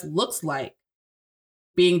 success looks like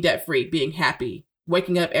being debt free, being happy,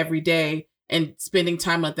 waking up every day and spending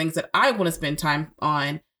time on things that I want to spend time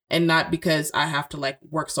on, and not because I have to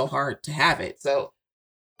work so hard to have it. So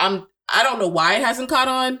I don't know why it hasn't caught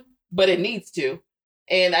on, but it needs to.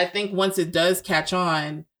 And I think once it does catch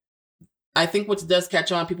on,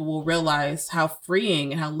 people will realize how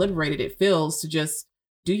freeing and how liberated it feels to just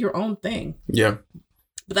do your own thing. Yeah.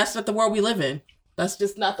 But that's not the world we live in. That's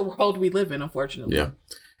just not the world we live in, unfortunately. Yeah.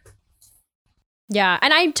 Yeah,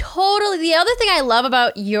 and the other thing I love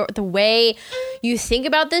about the way you think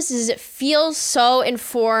about this is it feels so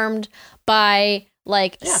informed by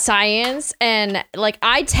science, and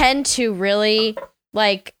I tend to really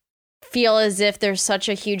feel as if there's such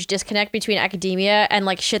a huge disconnect between academia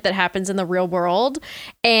and shit that happens in the real world.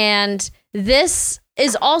 And this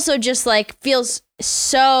is also just feels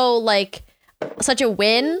so such a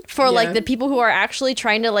win for the people who are actually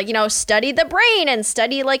trying to study the brain and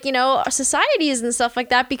study societies and stuff like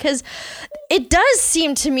that, because it does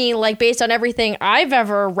seem to me based on everything I've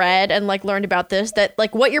ever read and learned about this, that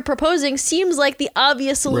what you're proposing seems like the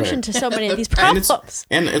obvious solution to so many of these problems.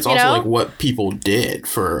 And it's also what people did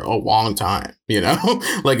for a long time,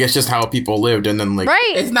 it's just how people lived, and then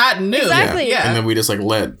right, it's not new. Exactly. Yeah. And then we just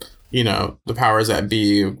let the powers that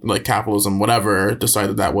be, capitalism, whatever,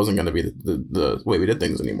 decided that wasn't going to be the way we did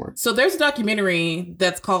things anymore. So there's a documentary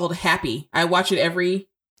that's called Happy. I watch it every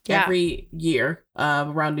year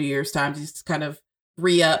around New Year's time, just kind of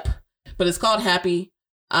re-up. But it's called Happy.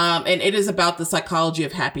 And it is about the psychology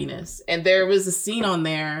of happiness. And there was a scene on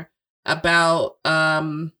there about,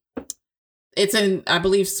 it's in, I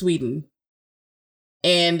believe, Sweden.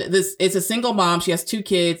 And it's a single mom. She has 2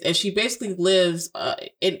 kids, and she basically lives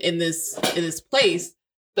in this place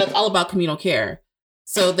that's all about communal care.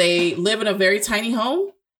 So they live in a very tiny home,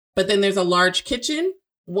 but then there's a large kitchen.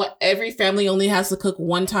 Every family only has to cook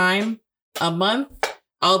 1 time a month.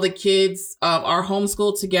 All the kids are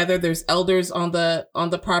homeschooled together. There's elders on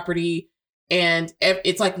the property, and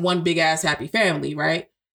it's one big ass happy family, right?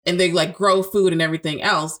 And they grow food and everything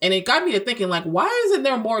else. And it got me to thinking why isn't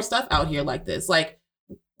there more stuff out here like this?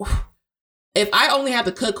 If I only have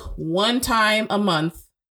to cook 1 time a month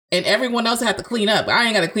and everyone else have to clean up, I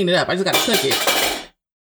ain't got to clean it up. I just got to cook it.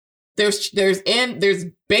 There's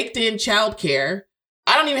baked in childcare.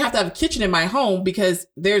 I don't even have to have a kitchen in my home because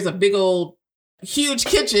there's a big old huge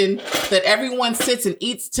kitchen that everyone sits and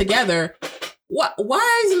eats together.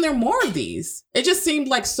 Why isn't there more of these? It just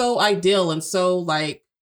seemed so ideal and so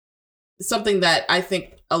something that I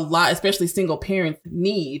think a lot, especially single parents,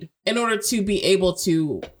 need in order to be able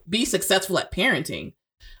to be successful at parenting.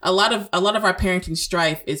 a lot of our parenting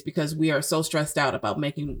strife is because we are so stressed out about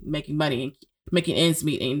making money and making ends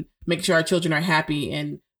meet and making sure our children are happy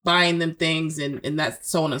and buying them things and that's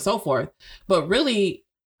so on and so forth. But really,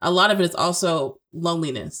 a lot of it is also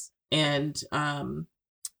loneliness and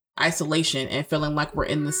isolation and feeling like we're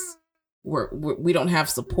in this, we don't have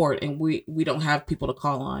support and we don't have people to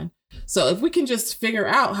call on. So if we can just figure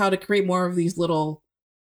out how to create more of these little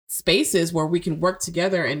spaces where we can work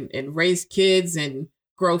together and raise kids and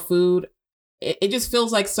grow food, it just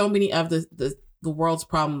feels like so many of the world's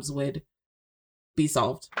problems would be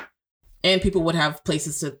solved. And people would have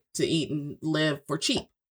places to eat and live for cheap.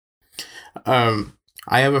 I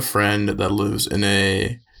have a friend that lives in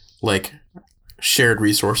a like shared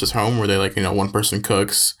resources home where they like, you know, one person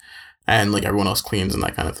cooks and like everyone else cleans and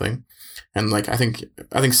that kind of thing. And like I think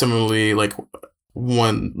similarly, like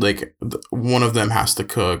one of them has to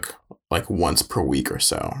cook like once per week or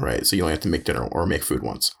so, right? So you only have to make dinner or make food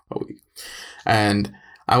once a week. And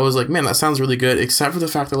I was like, man, that sounds really good, except for the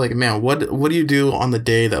fact that like, man, what do you do on the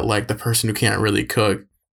day that like the person who can't really cook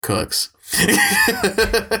cooks?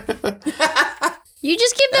 You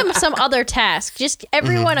just give them some other task. Just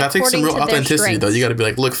everyone that takes some according real to their authenticity, strengths. though. You got to be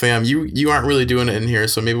like, look, fam, you aren't really doing it in here,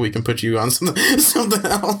 so maybe we can put you on something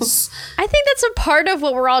else. I think that's a part of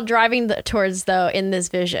what we're all driving towards, though, in this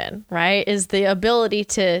vision, right? Is the ability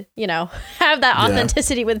to, you know, have that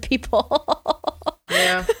authenticity with people.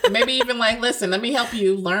 Yeah. Maybe even like, listen, let me help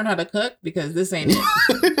you learn how to cook because this ain't it.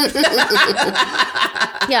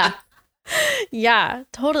 Yeah. Yeah,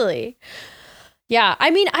 totally. Yeah.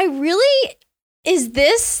 I mean, is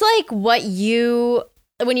this like what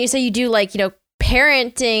when you say you do like, you know,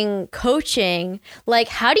 parenting coaching, like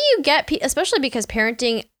how do you get, especially because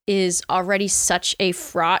parenting is already such a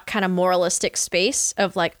fraught kind of moralistic space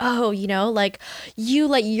of like, oh, you know, like you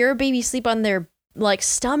let your baby sleep on their like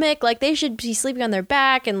stomach, like they should be sleeping on their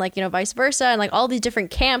back and like, you know, vice versa. And like all these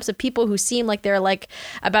different camps of people who seem like they're like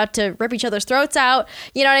about to rip each other's throats out.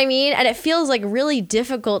 You know what I mean? And it feels like really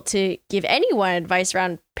difficult to give anyone advice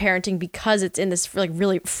around parenting because it's in this like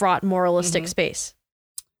really fraught moralistic space.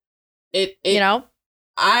 It you know,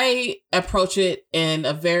 I approach it in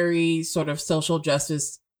a very sort of social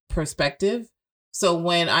justice perspective. So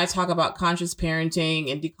when I talk about conscious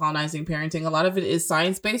parenting and decolonizing parenting, a lot of it is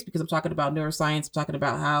science-based because I'm talking about neuroscience. I'm talking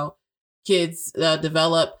about how kids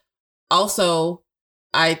develop. Also,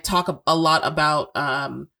 I talk a lot about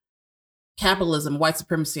capitalism, white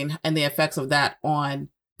supremacy, and the effects of that on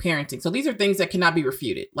parenting. So these are things that cannot be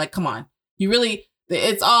refuted. Like, come on.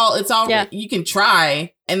 It's all you can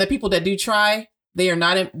try. And the people that do try, they are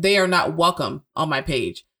not welcome on my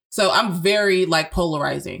page. So I'm very like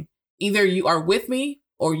polarizing. Either you are with me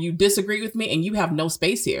or you disagree with me and you have no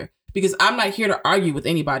space here because I'm not here to argue with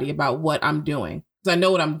anybody about what I'm doing because I know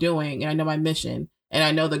what I'm doing and I know my mission and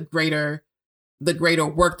I know the greater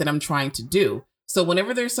work that I'm trying to do. So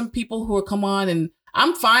whenever there's some people who are come on and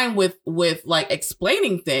I'm fine with like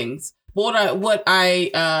explaining things, but what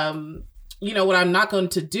I'm not going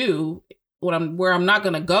to do, where I'm not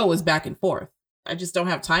going to go is back and forth. I just don't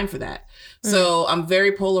have time for that. So I'm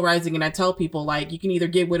very polarizing and I tell people like, you can either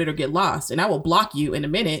get with it or get lost. And I will block you in a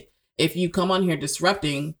minute if you come on here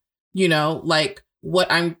disrupting, you know, like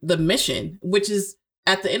the mission, which is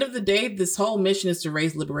at the end of the day, this whole mission is to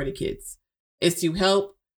raise liberated kids. It's to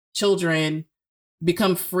help children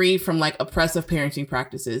become free from like oppressive parenting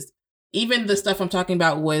practices. Even the stuff I'm talking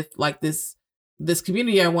about with like this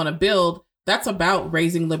community I want to build, that's about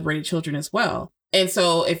raising liberated children as well. And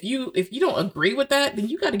so if you don't agree with that, then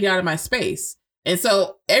you got to get out of my space. And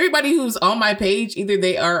so everybody who's on my page, either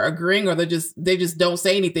they are agreeing or they just don't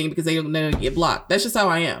say anything because they don't know to get blocked. That's just how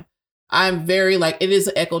I am. I'm very like, it is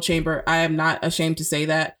an echo chamber. I am not ashamed to say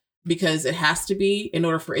that because it has to be in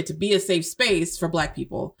order for it to be a safe space for Black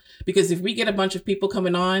people. Because if we get a bunch of people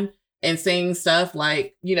coming on and saying stuff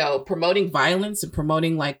like, you know, promoting violence and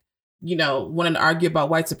promoting like, you know, wanting to argue about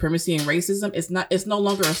white supremacy and racism, it's no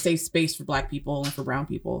longer a safe space for Black people and for brown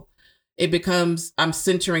people. It becomes, I'm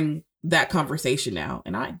centering that conversation now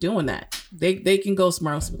and I'm doing that. They can go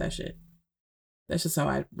somewhere else with that shit. That's just how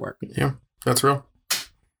I work. Yeah, that's real.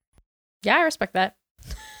 Yeah, I respect that.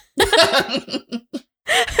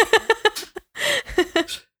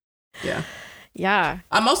 Yeah. Yeah.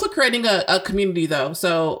 I'm also creating a community though.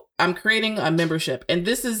 So I'm creating a membership and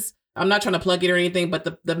I'm not trying to plug it or anything,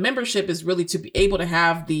 but the membership is really to be able to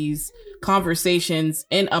have these conversations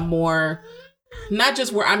in a more, not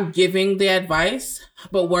just where I'm giving the advice,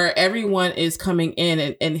 but where everyone is coming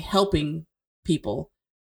in and helping people,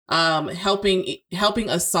 helping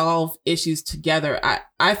us solve issues together.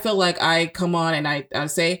 I feel like I come on and I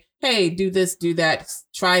say, hey, do this, do that,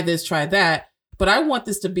 try this, try that. but I want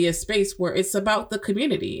this to be a space where it's about the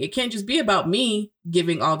community. It can't just be about me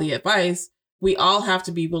giving all the advice. We all have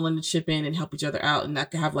to be willing to chip in and help each other out, and I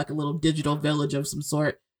can have like a little digital village of some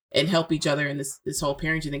sort and help each other in this whole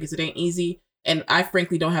parenting thing, because it ain't easy. And I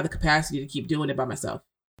frankly don't have the capacity to keep doing it by myself.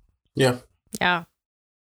 Yeah.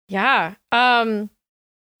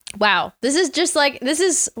 Wow. This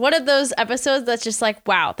is one of those episodes that's just like,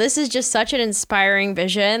 wow, this is just such an inspiring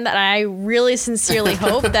vision that I really sincerely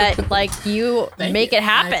hope that like you make it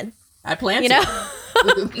happen. I plan to.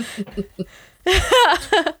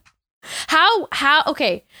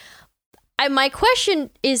 Okay. My question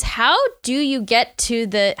is, how do you get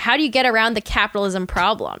around the capitalism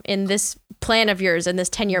problem in this plan of yours, in this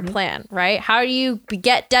 10-year plan, right? How do you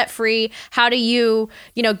get debt free? How do you,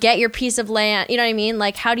 get your piece of land? You know what I mean?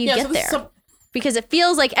 Like, how do you get there? Because it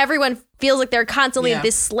feels like everyone feels like they're constantly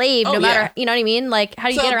this slave, no matter, you know what I mean? Like, how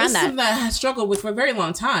do you get around that? This is something that I struggled with for a very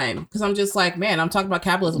long time, because I'm just like, man, I'm talking about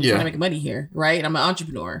capitalism, trying to make money here, right? I'm an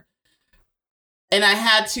entrepreneur. And I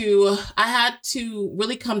had to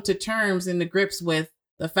really come to terms in the grips with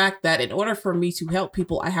the fact that in order for me to help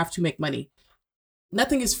people, I have to make money.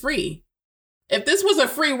 Nothing is free. If this was a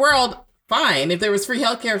free world, fine. If there was free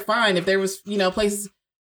healthcare, fine. If there was, places,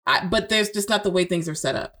 but there's just not the way things are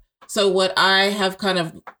set up. So what I have kind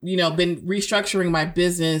of, been restructuring my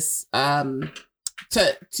business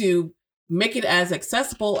to make it as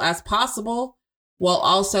accessible as possible, while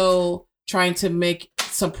also trying to make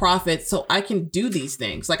some profit so I can do these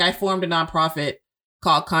things. Like, I formed a nonprofit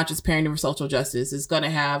called Conscious Parenting for Social Justice. It's going to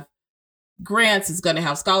have grants. It's going to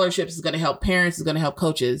have scholarships. It's going to help parents. It's going to help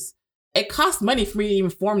coaches. It costs money for me to even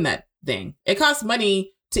form that thing. It costs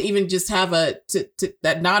money to even just have that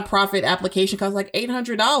nonprofit application costs like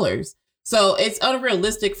 $800. So it's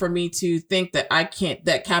unrealistic for me to think that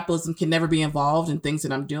that capitalism can never be involved in things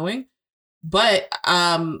that I'm doing. But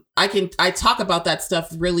I talk about that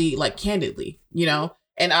stuff really like candidly,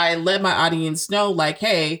 and I let my audience know, like,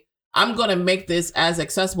 hey, I'm going to make this as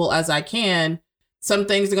accessible as I can. Some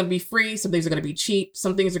things are going to be free. Some things are going to be cheap.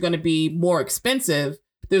 Some things are going to be more expensive.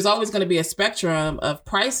 There's always going to be a spectrum of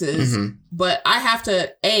prices, but I have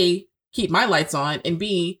to A, keep my lights on, and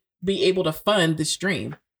B, be able to fund the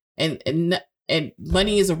stream. And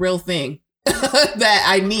money is a real thing that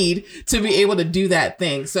I need to be able to do that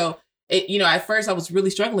thing. So at first I was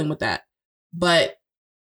really struggling with that, but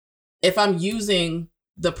if I'm using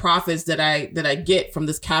the profits that I get from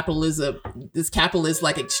this capitalist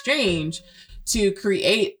like exchange to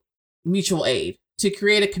create mutual aid, to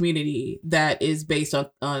create a community that is based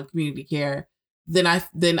on community care, then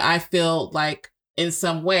I feel like in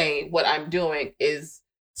some way what I'm doing is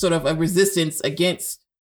sort of a resistance against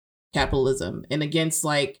capitalism and against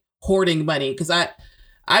like hoarding money. Because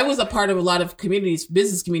I was a part of a lot of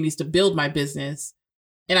business communities to build my business.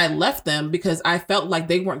 And I left them because I felt like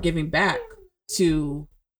they weren't giving back to,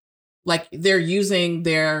 like, they're using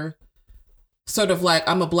their sort of like,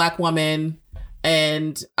 I'm a Black woman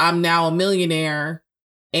and I'm now a millionaire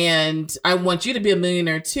and I want you to be a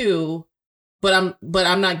millionaire too, but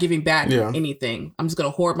I'm not giving back anything. I'm just going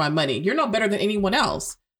to hoard my money. You're no better than anyone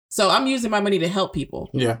else. So I'm using my money to help people.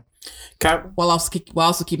 Yeah. While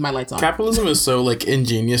also keep my lights on. Capitalism is so like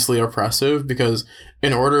ingeniously oppressive because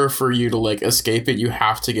in order for you to like escape it, you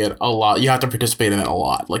have to get a lot. You have to participate in it a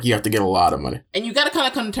lot. Like you have to get a lot of money. And you got to kind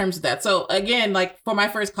of come to terms with that. So again, like for my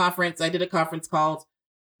first conference, I did a conference called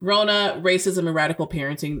Rona, Racism and Radical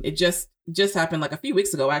Parenting. It just happened like a few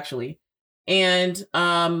weeks ago, actually. And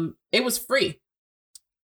it was free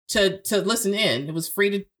to listen in. It was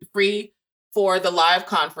free for the live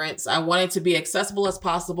conference. I wanted to be accessible as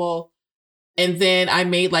possible. And then I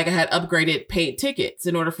had upgraded paid tickets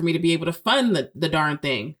in order for me to be able to fund the darn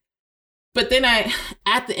thing. But then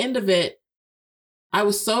at the end of it, I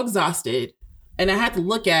was so exhausted and I had to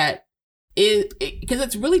look at it because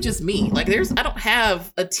it's really just me. Like I don't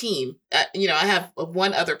have a team. I have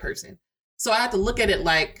one other person. So I had to look at it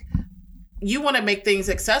like, you want to make things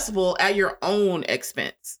accessible at your own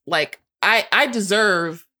expense. Like I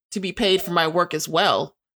deserve to be paid for my work as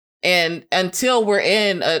well. And until we're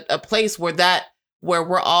in a place where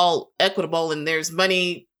we're all equitable and there's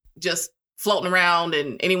money just floating around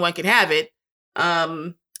and anyone can have it,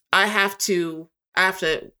 I have to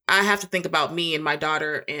think about me and my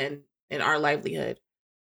daughter and our livelihood,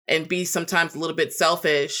 and be sometimes a little bit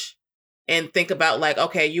selfish and think about like,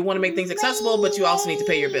 okay, you want to make things accessible, but you also need to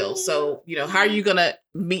pay your bills. So, how are you gonna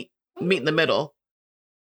meet in the middle?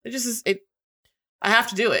 I have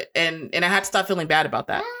to do it, and I have to stop feeling bad about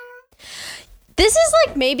that. This is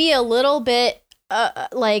like maybe a little bit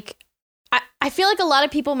like I feel like a lot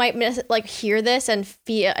of people might hear this and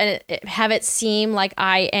feel and have it seem like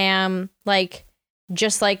I am like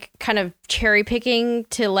just like kind of cherry picking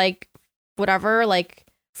to like whatever, like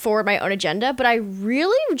forward my own agenda. But I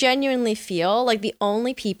really genuinely feel like the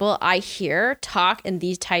only people I hear talk in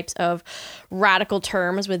these types of radical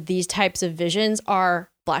terms with these types of visions are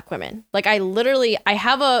Black women. Like I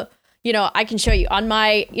have a, I can show you on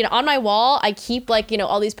my, on my wall, I keep like,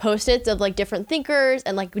 all these Post-its of like different thinkers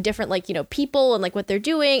and like different like, people and like what they're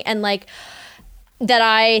doing and like that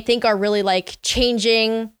I think are really like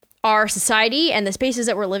changing our society and the spaces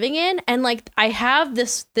that we're living in. And like I have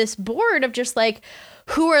this board of just like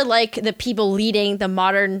who are like the people leading the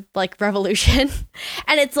modern like revolution.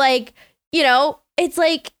 And it's like, it's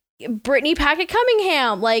like Brittany Packett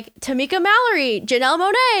Cunningham, like Tamika Mallory, Janelle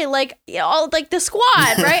Monáe, like all like the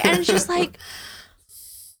squad, right? And it's just like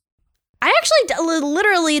I actually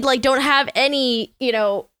literally like don't have any,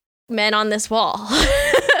 men on this wall.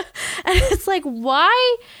 And it's like,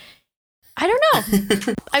 why? I don't know.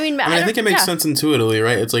 I mean, I think it makes sense intuitively,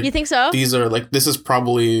 right? It's like, you think so? These are like, this is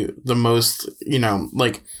probably the most,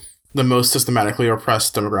 like the most systematically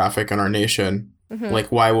oppressed demographic in our nation. Mm-hmm.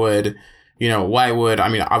 Like, why would, I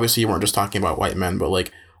mean, obviously you weren't just talking about white men, but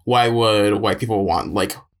like, why would white people want,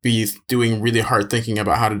 like, be doing really hard thinking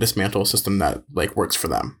about how to dismantle a system that like works for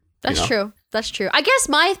them? That's true. That's true. I guess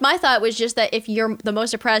my thought was just that if you're the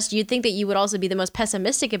most oppressed, you'd think that you would also be the most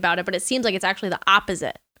pessimistic about it, but it seems like it's actually the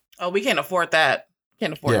opposite. Oh, we can't afford that.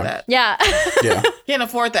 Can't afford that. Yeah. Yeah. Can't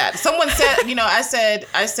afford that. Someone said,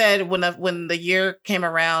 I said when the year came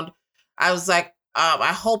around, I was like,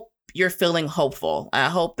 I hope you're feeling hopeful. I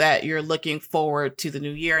hope that you're looking forward to the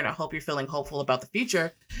new year, and I hope you're feeling hopeful about the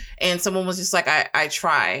future. And someone was just like, I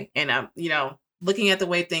try, and I'm, looking at the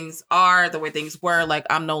way things are, the way things were, like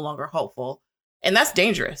I'm no longer hopeful, and that's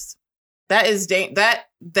dangerous. That is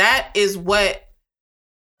that is what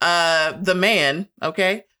the man,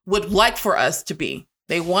 okay, would like for us to be.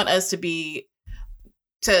 They want us to be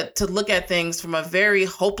to look at things from a very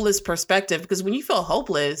hopeless perspective, because when you feel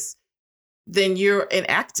hopeless, then you're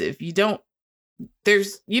inactive. You don't,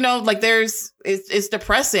 it's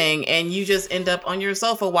depressing, and you just end up on your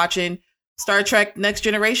sofa watching Star Trek Next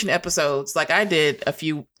Generation episodes like I did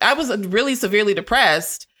I was really severely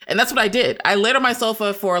depressed, and that's what I did. I laid on my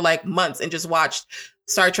sofa for like months and just watched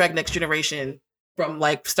Star Trek Next Generation from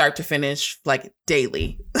like start to finish, like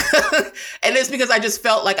daily. And it's because I just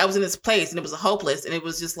felt like I was in this place and it was hopeless, and it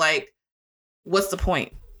was just like, what's the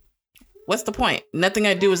point? What's the point? Nothing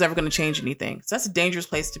I do is ever going to change anything. So that's a dangerous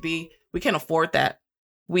place to be. We can't afford that.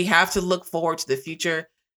 We have to look forward to the future.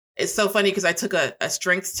 It's so funny because I took a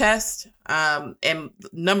strengths test, and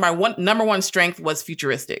number one strength was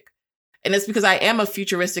futuristic. And it's because I am a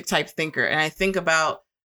futuristic type thinker, and I think about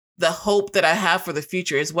the hope that I have for the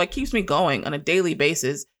future is what keeps me going on a daily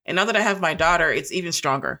basis. And now that I have my daughter, it's even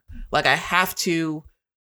stronger. Like I have to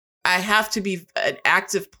be an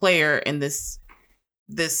active player in this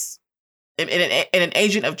in an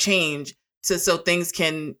agent of change so things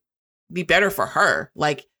can be better for her.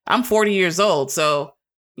 Like I'm 40 years old, so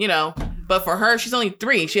but for her, she's only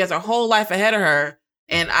 3. She has her whole life ahead of her.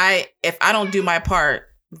 And if I don't do my part,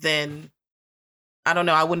 then I don't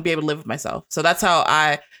know, I wouldn't be able to live with myself. So that's how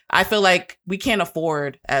I feel like we can't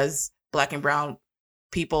afford, as Black and brown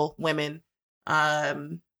people, women,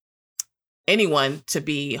 anyone, to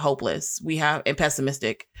be hopeless. And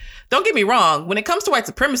pessimistic. Don't get me wrong. When it comes to white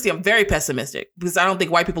supremacy, I'm very pessimistic, because I don't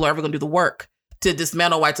think white people are ever going to do the work to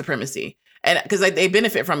dismantle white supremacy, and because they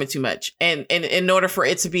benefit from it too much. And in order for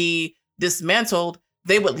it to be dismantled,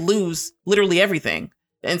 they would lose literally everything.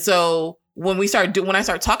 And so when I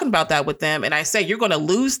start talking about that with them, and I say you're going to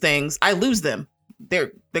lose things, I lose them.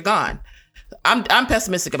 They're gone. I'm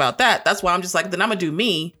pessimistic about that. That's why I'm just like, then I'm gonna do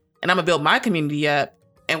me, and I'm gonna build my community up,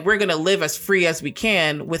 and we're gonna live as free as we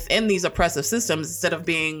can within these oppressive systems, instead of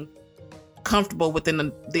being comfortable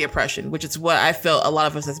within the oppression, which is what I feel a lot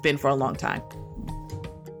of us has been for a long time.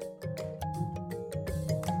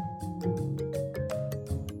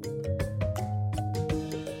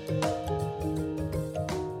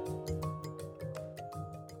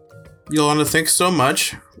 Yolanda, thanks so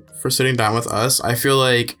much for sitting down with us. I feel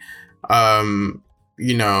like,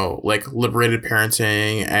 like liberated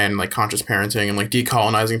parenting and like conscious parenting and like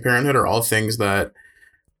decolonizing parenthood are all things that,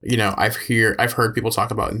 I've heard people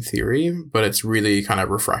talk about in theory, but it's really kind of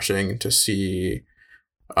refreshing to see,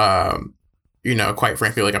 quite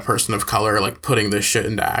frankly, like a person of color, like putting this shit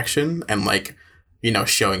into action and like,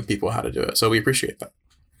 showing people how to do it. So we appreciate that.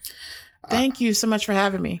 Thank you so much for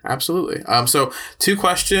having me. Absolutely. So 2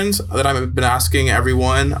 questions that I've been asking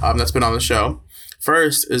everyone that's been on the show.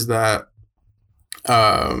 First is that,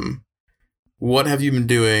 what have you been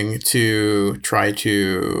doing to try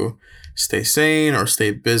to stay sane or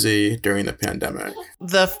stay busy during the pandemic?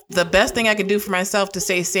 The best thing I can do for myself to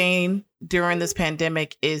stay sane during this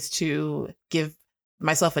pandemic is to give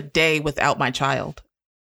myself a day without my child.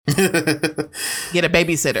 Get a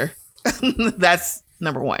babysitter. That's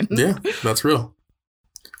number one. Yeah, that's real.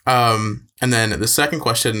 And then the second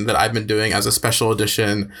question that I've been doing as a special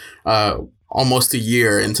edition, almost a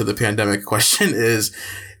year into the pandemic question is,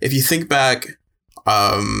 if you think back,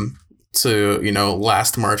 to, you know,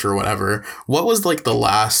 last March or whatever, what was like the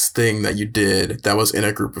last thing that you did that was in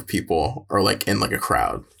a group of people or like in like a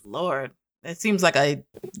crowd? Lord, it seems like a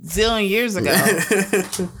zillion years ago.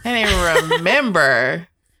 I don't even remember.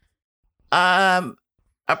 I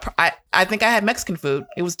think I had Mexican food.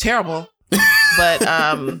 It was terrible, but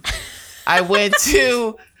I went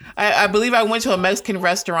to, I believe I went to a Mexican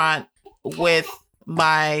restaurant with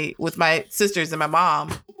my sisters and my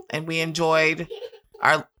mom, and we enjoyed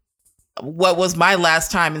what was my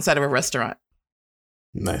last time inside of a restaurant.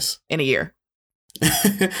 Nice. In a year.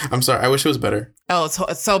 I'm sorry. I wish it was better. Oh,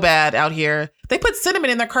 it's so bad out here. They put cinnamon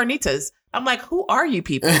in their carnitas. I'm like, who are you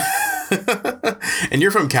people? And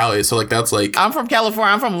you're from Cali, so like that's like... I'm from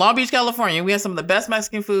California. I'm from Long Beach, California. We have some of the best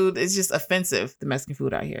Mexican food. It's just offensive, the Mexican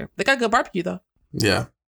food out here. They got good barbecue though. Yeah.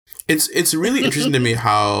 It's really interesting to me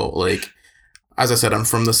how, like, as I said, I'm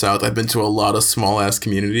from the South. I've been to a lot of small ass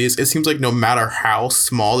communities. It seems like no matter how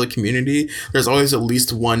small the community, there's always at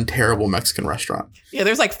least one terrible Mexican restaurant. Yeah,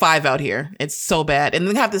 there's like 5 out here. It's so bad. And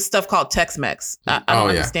then they have this stuff called Tex-Mex. I don't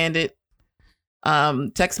understand it.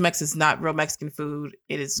 Tex-Mex is not real Mexican food.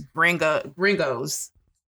 It is gringos.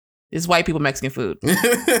 It's white people Mexican food.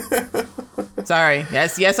 Sorry.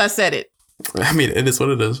 Yes, I said it. I mean, it is what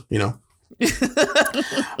it is, you know.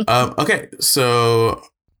 Okay, so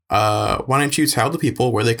why don't you tell the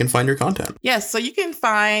people where they can find your content? Yes, so you can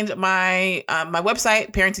find my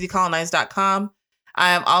website, parentingdecolonized.com.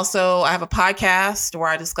 I have a podcast where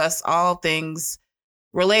I discuss all things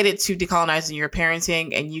related to decolonizing your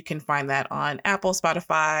parenting, and you can find that on Apple,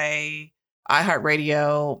 Spotify,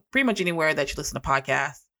 iHeartRadio, pretty much anywhere that you listen to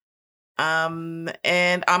podcasts.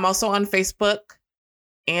 And I'm also on Facebook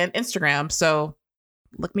and Instagram, so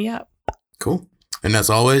look me up. Cool. And as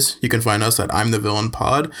always, you can find us at I'm the Villain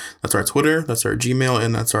Pod. That's our Twitter, that's our Gmail,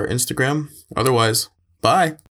 and that's our Instagram. Otherwise, bye.